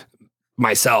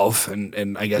myself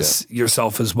and I guess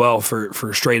yourself as well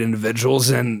for straight individuals.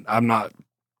 And I'm not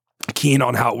keen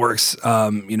on how it works,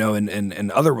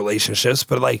 in other relationships,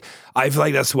 but like, I feel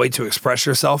like that's the way to express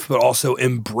yourself, but also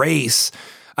embrace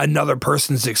another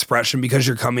person's expression because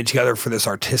you're coming together for this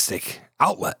artistic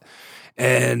outlet.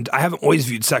 And I haven't always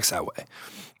viewed sex that way.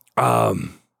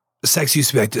 Sex used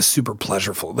to be like this super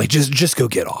pleasureful, like just go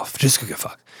get off, just go get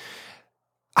fucked.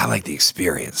 I like the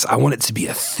experience. I want it to be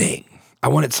a thing. I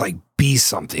want it to like be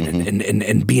something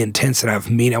and be intense and have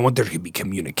meaning. I want there to be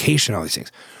communication, all these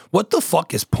things. What the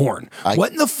fuck is porn?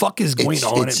 What in the fuck is going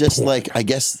on? It's just porn? like, I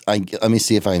guess, let me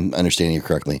see if I'm understanding you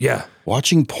correctly. Yeah.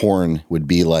 Watching porn would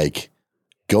be like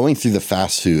going through the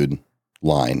fast food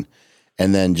line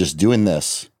and then just doing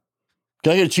this.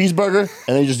 Can I get a cheeseburger?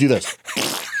 And then you just do this.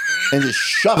 And just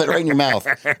shove it right in your mouth.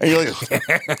 And you're like,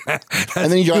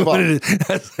 and then you drive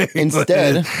off.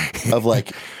 Instead of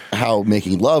like how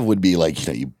making love would be like,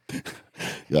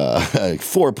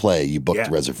 foreplay, you book the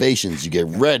reservations, you get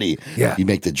ready, you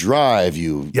make the drive,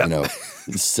 you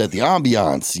set the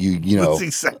ambiance,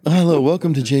 hello,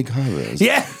 welcome to Jay Carver's.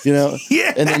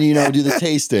 And then do the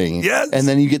tasting. And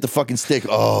then you get the fucking steak.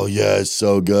 Oh yeah, it's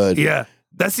so good. Yeah.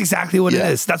 That's exactly what it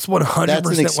is. That's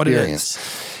 100% what it is.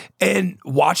 And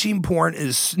watching porn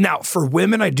is, now for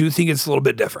women, I do think it's a little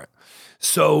bit different.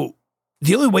 So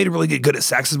the only way to really get good at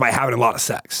sex is by having a lot of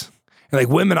sex. And like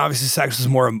women, obviously sex is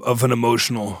more of an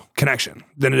emotional connection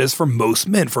than it is for most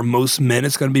men. For most men,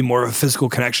 it's going to be more of a physical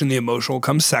connection. The emotional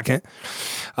comes second.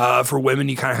 For women,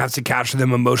 you kind of have to capture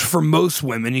them emotionally. For most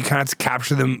women, you kind of have to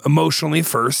capture them emotionally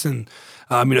first and,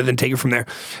 then take it from there.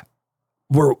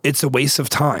 It's a waste of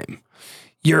time.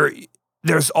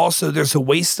 There's a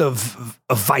waste of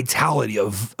vitality,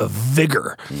 of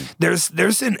vigor.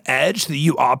 There's an edge that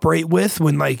you operate with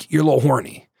when like you're a little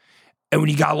horny. And when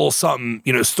you got a little something,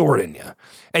 stored in you,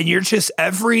 and you're just,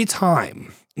 every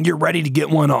time you're ready to get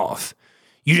one off,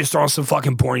 you just throw on some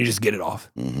fucking porn, you just get it off.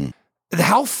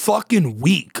 How fucking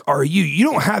weak are you? You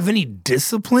don't have any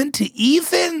discipline to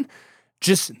even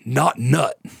just not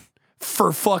nut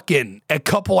for fucking a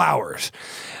couple hours.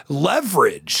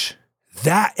 Leverage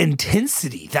that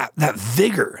intensity, that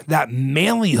vigor, that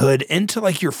manlyhood into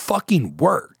like your fucking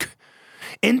work,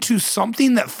 into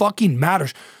something that fucking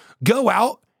matters. Go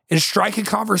out and strike a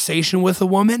conversation with a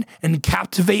woman and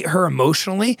captivate her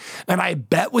emotionally. And I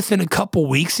bet within a couple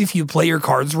weeks, if you play your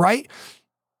cards right,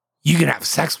 you can have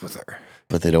sex with her.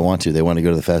 But they don't want to. They want to go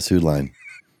to the fast food line.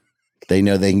 They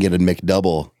know they can get a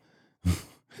McDouble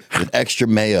with extra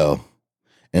mayo,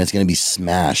 and it's going to be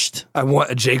smashed. I want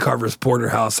a J. Carver's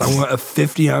porterhouse. I want a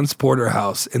 50-ounce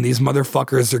porterhouse, and these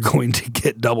motherfuckers are going to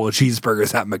get double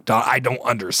cheeseburgers at McDonald's. I don't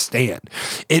understand.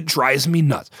 It drives me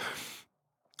nuts.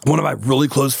 one of my really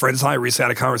close friends and I recently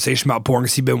had a conversation about porn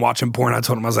because he'd been watching porn. I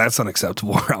told him, I was like, that's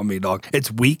unacceptable around me, dog.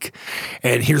 It's weak.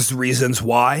 And here's the reasons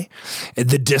why.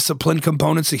 The discipline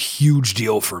component's a huge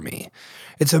deal for me.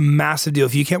 It's a massive deal.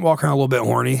 If you can't walk around a little bit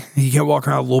horny, you can't walk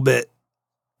around a little bit,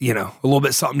 a little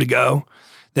bit something to go,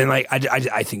 then like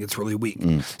I think it's really weak.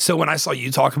 So when I saw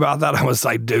you talk about that, I was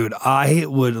like, dude, I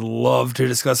would love to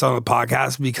discuss on the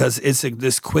podcast because it's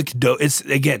this quick it's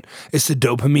the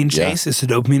dopamine chase. It's the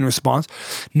dopamine response.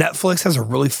 Netflix has a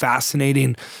really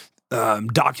fascinating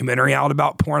documentary out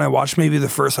about porn. I watched maybe the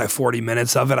first 40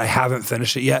 minutes of it. I haven't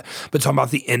finished it yet, but talking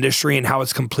about the industry and how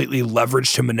it's completely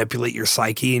leveraged to manipulate your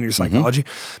psyche and your psychology.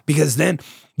 Because then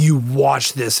you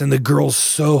watch this and the girl's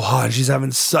so hot. She's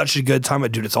having such a good time.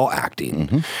 But dude, it's all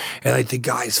acting. And like the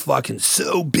guy's fucking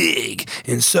so big.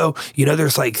 And so,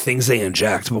 there's like things they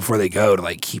inject before they go to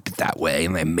like keep it that way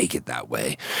and they make it that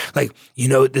way. Like,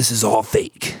 this is all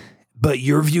fake. But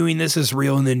you're viewing this as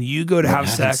real, and then you go to have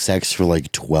sex for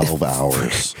like 12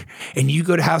 hours. And you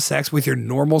go to have sex with your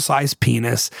normal-sized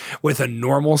penis with a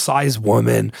normal-sized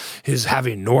woman who's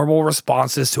having normal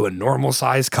responses to a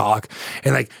normal-sized cock.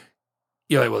 And like,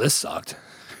 you're like, well, this sucked.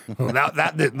 Well,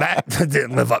 that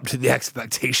didn't live up to the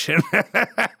expectation.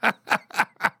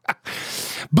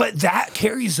 But that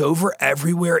carries over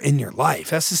everywhere in your life.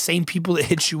 That's the same people that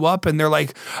hit you up and they're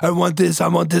like, I want this.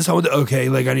 Okay,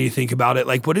 like I need to think about it.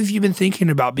 Like, what have you been thinking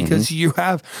about? Because you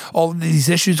have all of these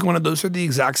issues going on. Those are the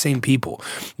exact same people.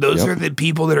 Those are the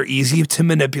people that are easy to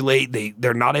manipulate.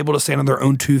 They're not able to stand on their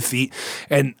own 2 feet.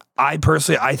 And I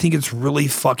think it's really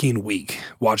fucking weak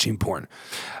watching porn.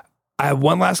 I have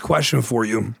one last question for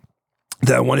you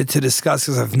that I wanted to discuss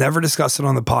because I've never discussed it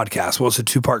on the podcast. Well, it's a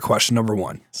 2-part question. Number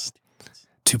 1.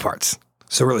 2 parts.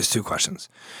 So really it's 2 questions.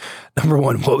 Number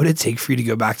 1, what would it take for you to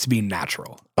go back to being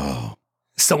natural? Oh.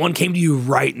 Someone came to you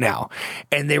right now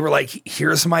and they were like,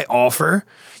 here's my offer.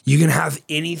 You can have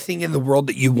anything in the world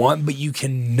that you want, but you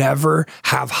can never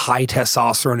have high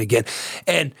testosterone again.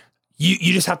 And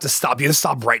you just have to stop. You have to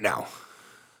stop right now.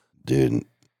 Dude,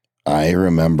 I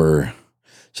remember.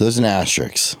 So there's an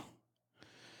asterisk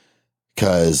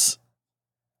because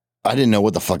I didn't know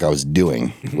what the fuck I was doing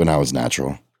when I was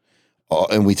natural.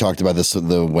 And we talked about this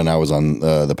when I was on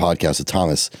the podcast with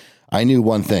Thomas. I knew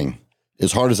one thing: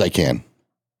 as hard as I can.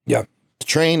 Yeah. To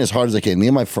train as hard as I can. Me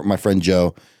and my friend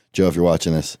Joe, if you're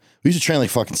watching this, we used to train like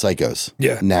fucking psychos.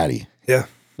 Yeah. Natty. Yeah.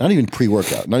 Not even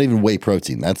pre-workout. Not even whey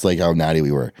protein. That's like how natty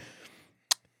we were.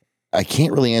 I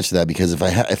can't really answer that because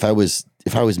if I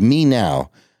was me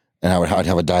now, and I'd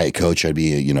have a diet coach, I'd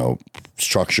be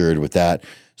structured with that,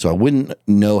 so I wouldn't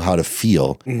know how to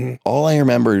feel. All I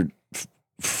remember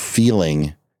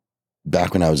feeling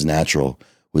back when I was natural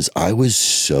was I was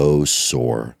so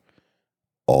sore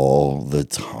all the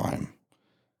time,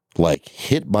 like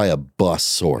hit by a bus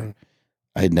sore.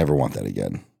 I'd never want that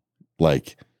again.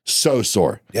 Like so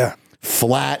sore. Yeah.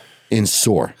 Flat and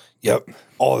sore. Yep.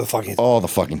 All the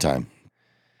fucking time.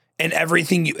 And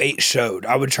everything you ate showed.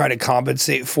 I would try to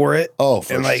compensate for it. Oh,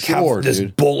 for and like sure, have this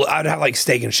dude. bowl. I'd have like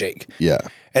steak and shake. Yeah.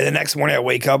 And the next morning I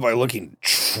wake up, I'm looking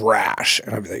trash.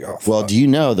 And I'd be like, oh, fuck. Well, do you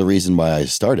know the reason why I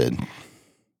started?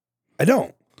 I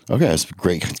don't. Okay, that's a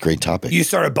great topic. You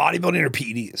started bodybuilding or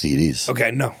PEDs? PEDs.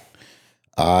 Okay, no.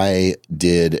 I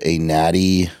did a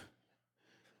natty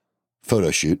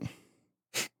photo shoot.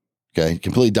 Okay,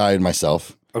 completely dieted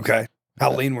myself. Okay.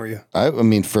 How lean were you? I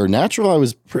mean, for natural, I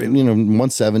was pretty,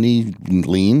 170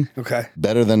 lean. Okay.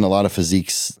 Better than a lot of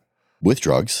physiques with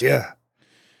drugs. Yeah.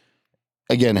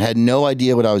 Again, had no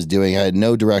idea what I was doing. I had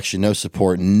no direction, no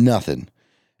support, nothing.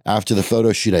 After the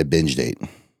photo shoot, I binged ate.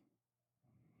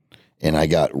 And I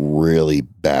got really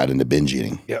bad into binge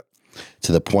eating. Yep.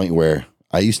 To the point where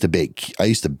I used to bake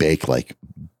like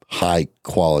high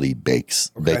quality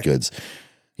baked goods.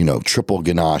 Triple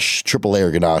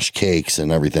layer ganache cakes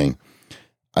and everything.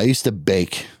 I used to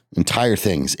bake entire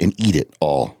things and eat it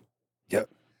all. Yep.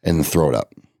 And then throw it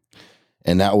up.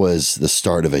 And that was the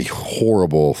start of a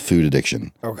horrible food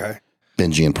addiction. Okay.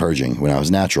 Binging and purging when I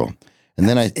was natural. And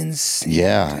That's then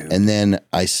insane, dude. And then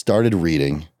I started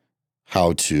reading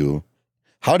how to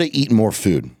eat more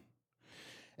food.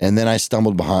 And then I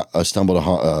stumbled upon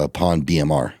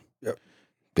BMR. Yep.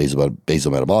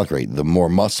 Basal metabolic rate. The more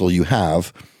muscle you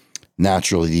have,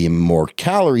 naturally, the more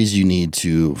calories you need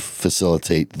to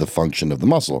facilitate the function of the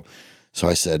muscle. So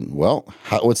I said, well,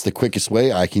 what's the quickest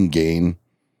way I can gain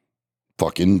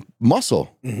fucking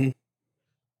muscle? Mm-hmm.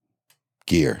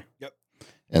 Gear. Yep.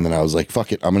 And then I was like,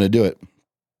 fuck it, I'm going to do it.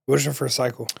 What was your first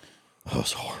cycle? Oh, it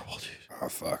was horrible, dude. Oh,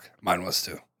 fuck. Mine was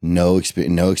too. No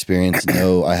experience.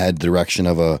 I had direction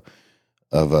of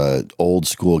a old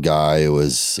school guy. It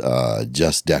was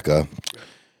just DECA.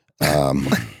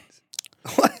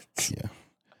 What? Yeah.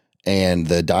 And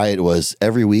the diet was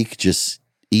every week, just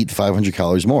eat 500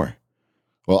 calories more.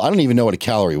 Well, I don't even know what a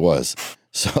calorie was.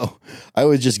 So I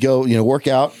would just go, work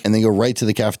out and then go right to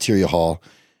the cafeteria hall.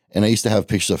 And I used to have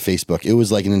pictures of Facebook. It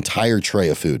was like an entire tray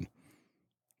of food,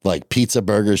 like pizza,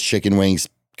 burgers, chicken wings,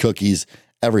 cookies,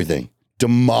 everything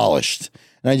demolished.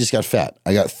 And I just got fat.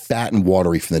 I got fat and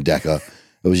watery from the DECA.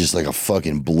 It was just like a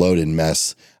fucking bloated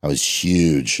mess. I was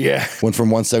huge. Yeah. Went from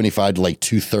 175 to like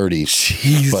 230.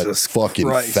 Jesus but fucking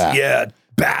Christ. fat. Yeah,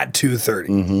 bad 230.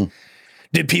 Mm-hmm.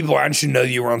 Did people around you know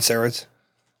you were on steroids?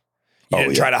 You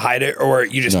didn't try to hide it, or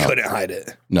you just couldn't hide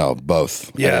it? No,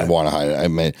 both. Yeah. I didn't want to hide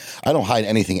it. I don't hide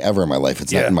anything ever in my life.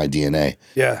 It's not in my DNA.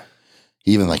 Yeah.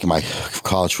 Even like my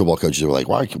college football coaches were like,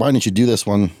 why didn't you do this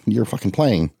when you're fucking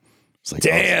playing? It's like,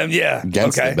 damn, yeah.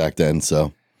 Against it back then,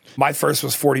 so. My first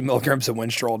was 40 milligrams of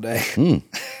Winstrol a day.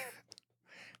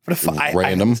 But if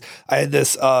Random. I had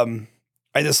this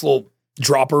little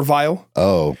dropper vial.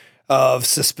 Oh. Of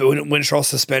Winstrol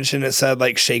suspension. It said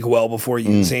like shake well before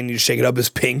using. You shake it up as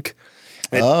pink.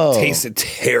 It tasted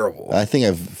terrible. I think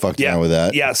I've fucked around with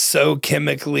that. Yeah, so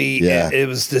chemically, it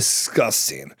was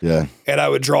disgusting. Yeah. And I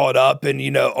would draw it up,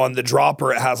 and on the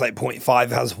dropper, it has like 0.5,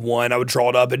 it has 1. I would draw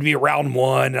it up, it'd be around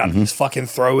 1, and I'd just fucking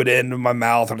throw it into my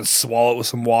mouth, and I'd swallow it with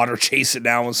some water, chase it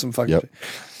down with some fucking.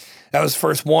 That was the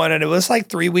first one, and it was like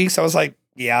 3 weeks. I was like,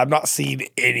 yeah, I'm not seeing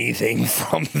anything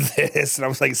from this. And I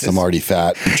was like, I'm already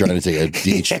fat. I'm trying to take a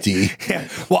DHT. Yeah.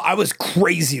 Well, I was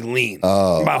crazy lean.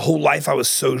 My whole life, I was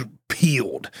so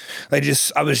peeled.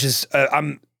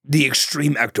 I'm the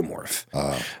extreme ectomorph.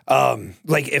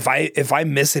 Like if I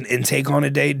miss an intake on a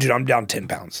day, dude, I'm down 10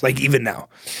 pounds. Like even now.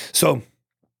 So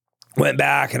went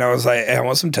back and I was like, hey, I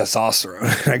want some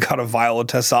testosterone. And I got a vial of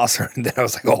testosterone. And then I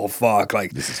was like, oh fuck,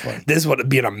 like this is fun. This is what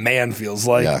being a man feels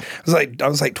like. Yeah. I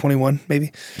was like 21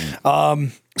 maybe.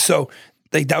 So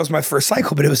like that was my first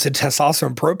cycle, but it was a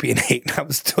testosterone propionate, and I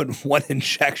was doing 1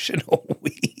 injection a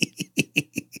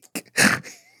week.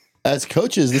 As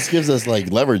coaches, this gives us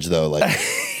like leverage though. Like,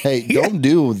 hey, don't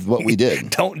do what we did.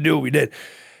 Don't do what we did.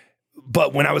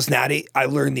 But when I was natty, I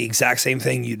learned the exact same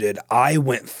thing you did. I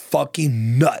went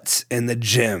fucking nuts in the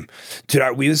gym.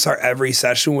 Dude, we would start every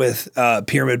session with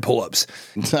pyramid pull-ups.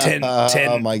 10,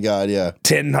 oh my God, yeah.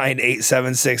 10, 9, 8,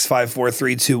 7, 6, 5, 4,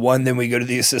 3, 2, 1. Then we go to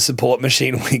the assisted pull-up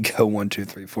machine. We go 1, 2,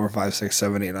 3, 4, 5, 6,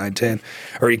 7, 8, 9, 10.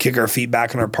 Or you kick our feet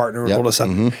back and our partner would hold us up.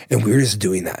 And we were just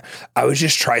doing that. I was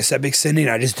just tricep extending.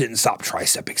 I just didn't stop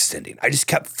tricep extending. I just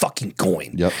kept fucking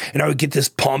going. And I would get this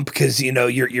pump because,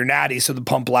 you're natty, so the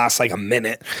pump lasts like a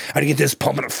minute. I'd get this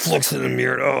pump and it flicks in the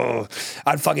mirror. Oh,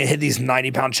 I'd fucking hit these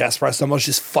 90-pound chest press. I was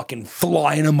just fucking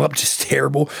flying them up, just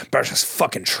terrible. But I was just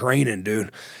fucking training,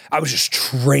 dude. I was just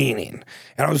training,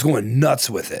 and I was going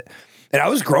nuts with it. And I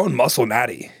was growing muscle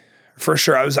natty for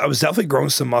sure. I was definitely growing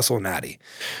some muscle natty.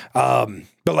 But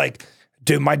like,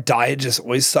 dude, my diet just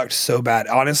always sucked so bad.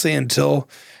 Honestly, until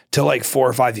like 4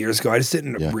 or 5 years ago, I just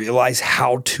didn't realize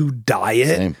how to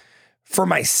diet. Same. For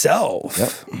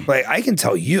myself. Like I can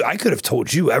tell you, I could have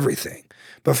told you everything,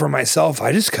 but for myself,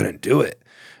 I just couldn't do it.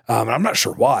 And I'm not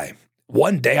sure why.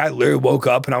 One day I literally woke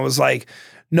up and I was like,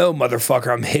 no,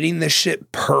 motherfucker, I'm hitting this shit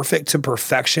perfect to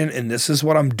perfection. And this is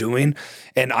what I'm doing.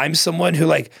 And I'm someone who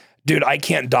like, dude, I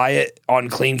can't diet on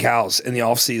clean cows in the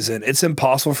off season. It's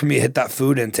impossible for me to hit that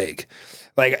food intake.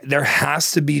 Like there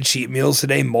has to be cheat meals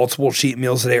today, multiple cheat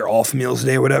meals today, or off meals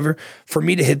today, or whatever, for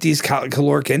me to hit these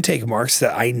caloric intake marks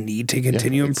that I need to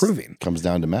continue improving. Comes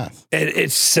down to math.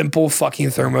 It's simple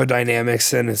fucking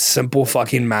thermodynamics, and it's simple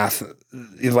fucking math,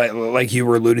 like you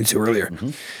were alluding to earlier.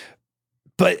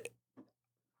 But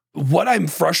what I'm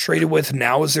frustrated with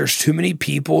now is there's too many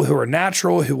people who are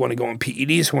natural, who want to go on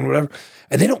PEDs, who want whatever,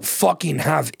 and they don't fucking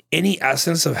have any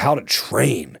essence of how to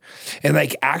train and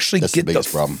like actually get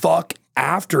the fuck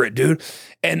after it, dude.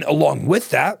 And along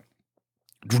with that,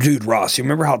 dude, Ross, you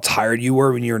remember how tired you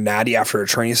were when you were natty after a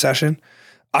training session?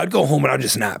 I'd go home and I'd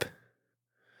just nap.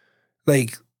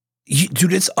 Like,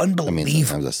 dude, it's unbelievable. I mean,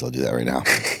 sometimes I still do that right now.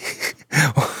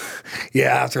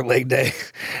 Yeah, after leg day,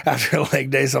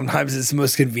 sometimes it's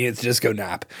most convenient to just go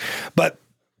nap. But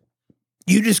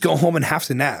you just go home and have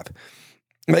to nap.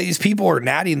 Like, these people are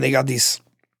natty and they got these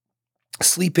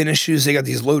sleeping issues, they got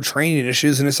these low training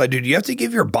issues, and it's like, dude, you have to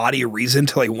give your body a reason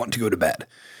to like want to go to bed.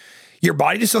 Your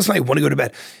body just doesn't like want to go to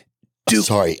bed. Dude,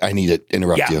 sorry, I need to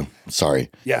interrupt you. Sorry.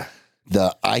 Yeah.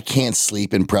 I can't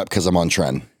sleep in prep because I'm on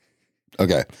trend.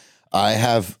 Okay. I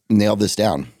have nailed this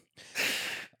down.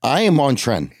 I am on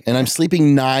trend and I'm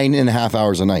sleeping 9.5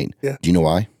 hours a night. Yeah. Do you know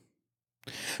why?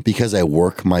 Because I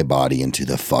work my body into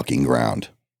the fucking ground.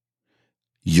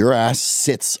 Your ass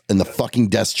sits in the fucking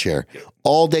desk chair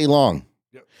all day long.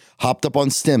 hopped up on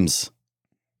stims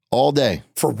all day.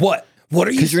 For what? What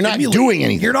are you? Because you're not doing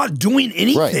anything. You're not doing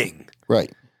anything.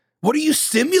 Right. What are you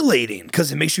stimulating?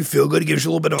 Because it makes you feel good. It gives you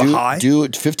a little bit of a high. Do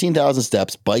 15,000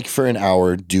 steps, bike for an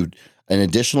hour, do an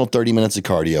additional 30 minutes of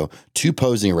cardio, 2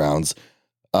 posing rounds,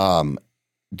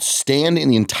 stand in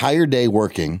the entire day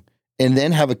working, and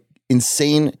then have an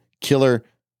insane killer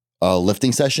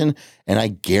lifting session. And I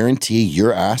guarantee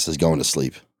your ass is going to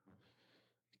sleep.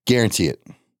 Guarantee it.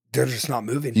 They're just not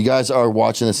moving. You guys are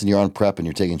watching this and you're on prep and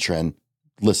you're taking trend.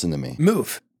 Listen to me.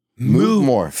 Move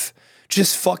more.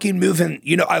 Just fucking move. And,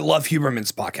 you know, I love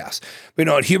Huberman's podcast. But, you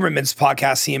know, at Huberman's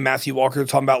podcast, he and Matthew Walker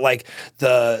talking about like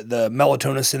the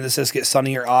melatonin synthesis, get sun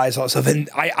in your eyes, all that stuff. And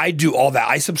I do all that.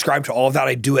 I subscribe to all of that.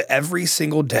 I do it every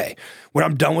single day. When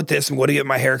I'm done with this, I'm going to get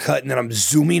my hair cut, and then I'm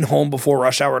zooming home before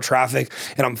rush hour traffic,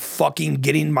 and I'm fucking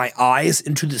getting my eyes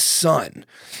into the sun.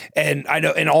 And I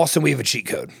know, and also we have a cheat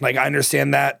code. Like, I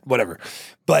understand that, whatever.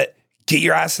 But get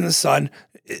your ass in the sun.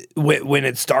 When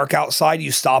it's dark outside,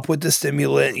 you stop with the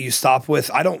stimulant. You stop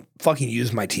with, I don't fucking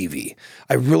use my TV.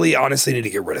 I really honestly need to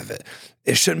get rid of it.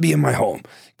 It shouldn't be in my home.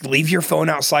 Leave your phone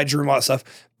outside your room, all that stuff.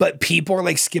 But people are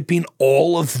like skipping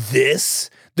all of this.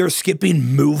 They're skipping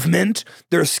movement.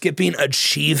 They're skipping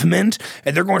achievement.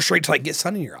 And they're going straight to like, get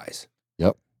sun in your eyes.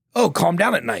 Yep. Oh, calm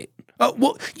down at night. Oh,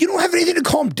 well, you don't have anything to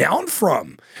calm down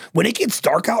from. When it gets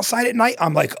dark outside at night,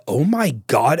 I'm like, oh my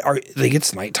God,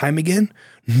 it's nighttime again?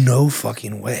 No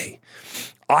fucking way.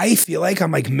 I feel like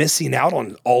I'm like missing out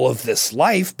on all of this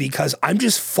life because I'm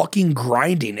just fucking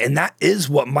grinding. And that is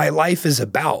what my life is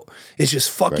about. It's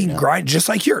just fucking grind, just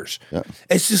like yours. Yep.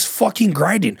 It's just fucking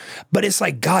grinding. But it's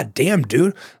like, God damn,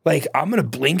 dude, like I'm going to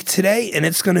blink today and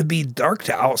it's going to be dark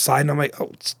to outside. And I'm like, oh,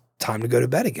 it's time to go to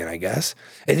bed again, I guess.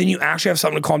 And then you actually have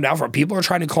something to calm down from. People are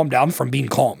trying to calm down from being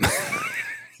calm.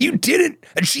 You didn't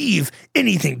achieve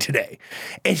anything today.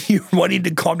 And you're wanting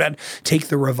to calm down. Take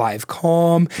the Revive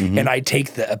Calm, and I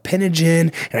take the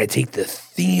Apenogen, and I take the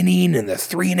theanine and the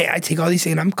 3-in-8. I take all these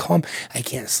things, and I'm calm. I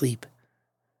can't sleep.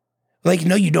 Like,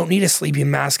 no, you don't need a sleeping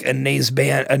mask, a nasal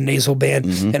band,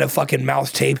 and a fucking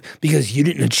mouth tape because you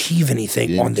didn't achieve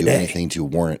anything on the day. Anything to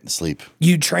warrant sleep.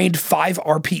 You trained 5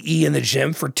 RPE in the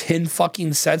gym for 10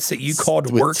 fucking sets that you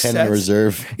called with work 10 sets. in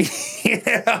reserve.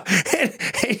 Yeah,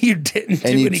 and you didn't do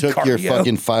any cardio. And you took your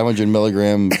fucking 500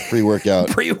 milligram pre-workout.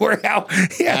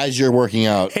 Yeah. As you're working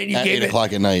out and you at 8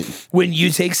 o'clock at night. When you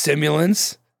take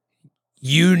stimulants,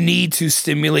 you need to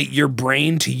stimulate your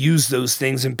brain to use those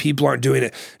things, and people aren't doing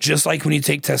it. Just like when you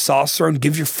take testosterone,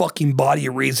 give your fucking body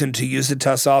a reason to use the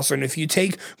testosterone. If you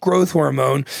take growth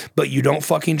hormone, but you don't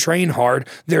fucking train hard,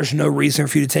 there's no reason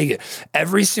for you to take it.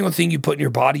 Every single thing you put in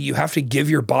your body, you have to give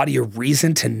your body a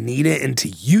reason to need it and to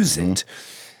use it.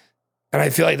 And I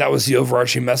feel like that was the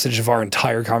overarching message of our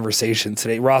entire conversation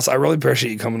today. Ross, I really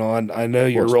appreciate you coming on. I know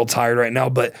you're real tired right now,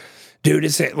 but dude,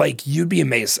 it's like, you'd be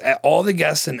amazed. All the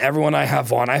guests and everyone I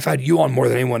have on, I've had you on more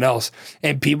than anyone else.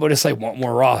 And people just like want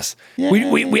more Ross. Yeah.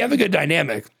 We have a good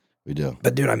dynamic. We do.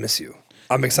 But dude, I miss you.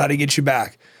 I'm excited to get you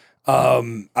back.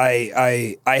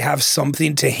 I have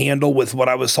something to handle with what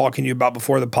I was talking to you about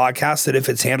before the podcast, that if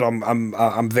it's handled,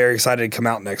 I'm very excited to come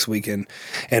out next week and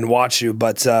watch you.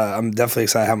 But I'm definitely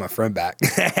excited to have my friend back.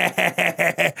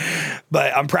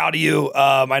 But I'm proud of you.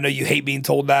 I know you hate being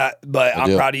told that, but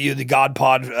I'm proud of you. The God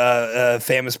Pod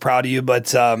fam is proud of you.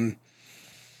 But I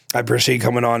appreciate you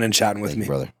coming on and chatting with me,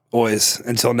 brother. Always.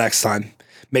 Until next time,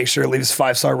 make sure to leave us a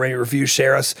 5-star rating, review,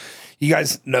 share us. You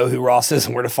guys know who Ross is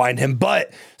and where to find him,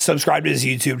 but subscribe to his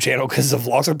YouTube channel because the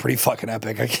vlogs are pretty fucking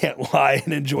epic. I can't lie,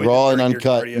 and enjoy raw and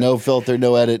uncut, no filter,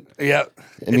 no edit. Yep.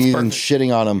 I mean, even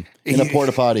shitting on him in a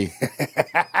porta potty.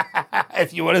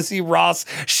 If you want to see Ross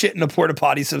shit in a porta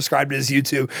potty, subscribe to his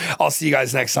YouTube. I'll see you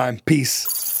guys next time.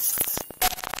 Peace.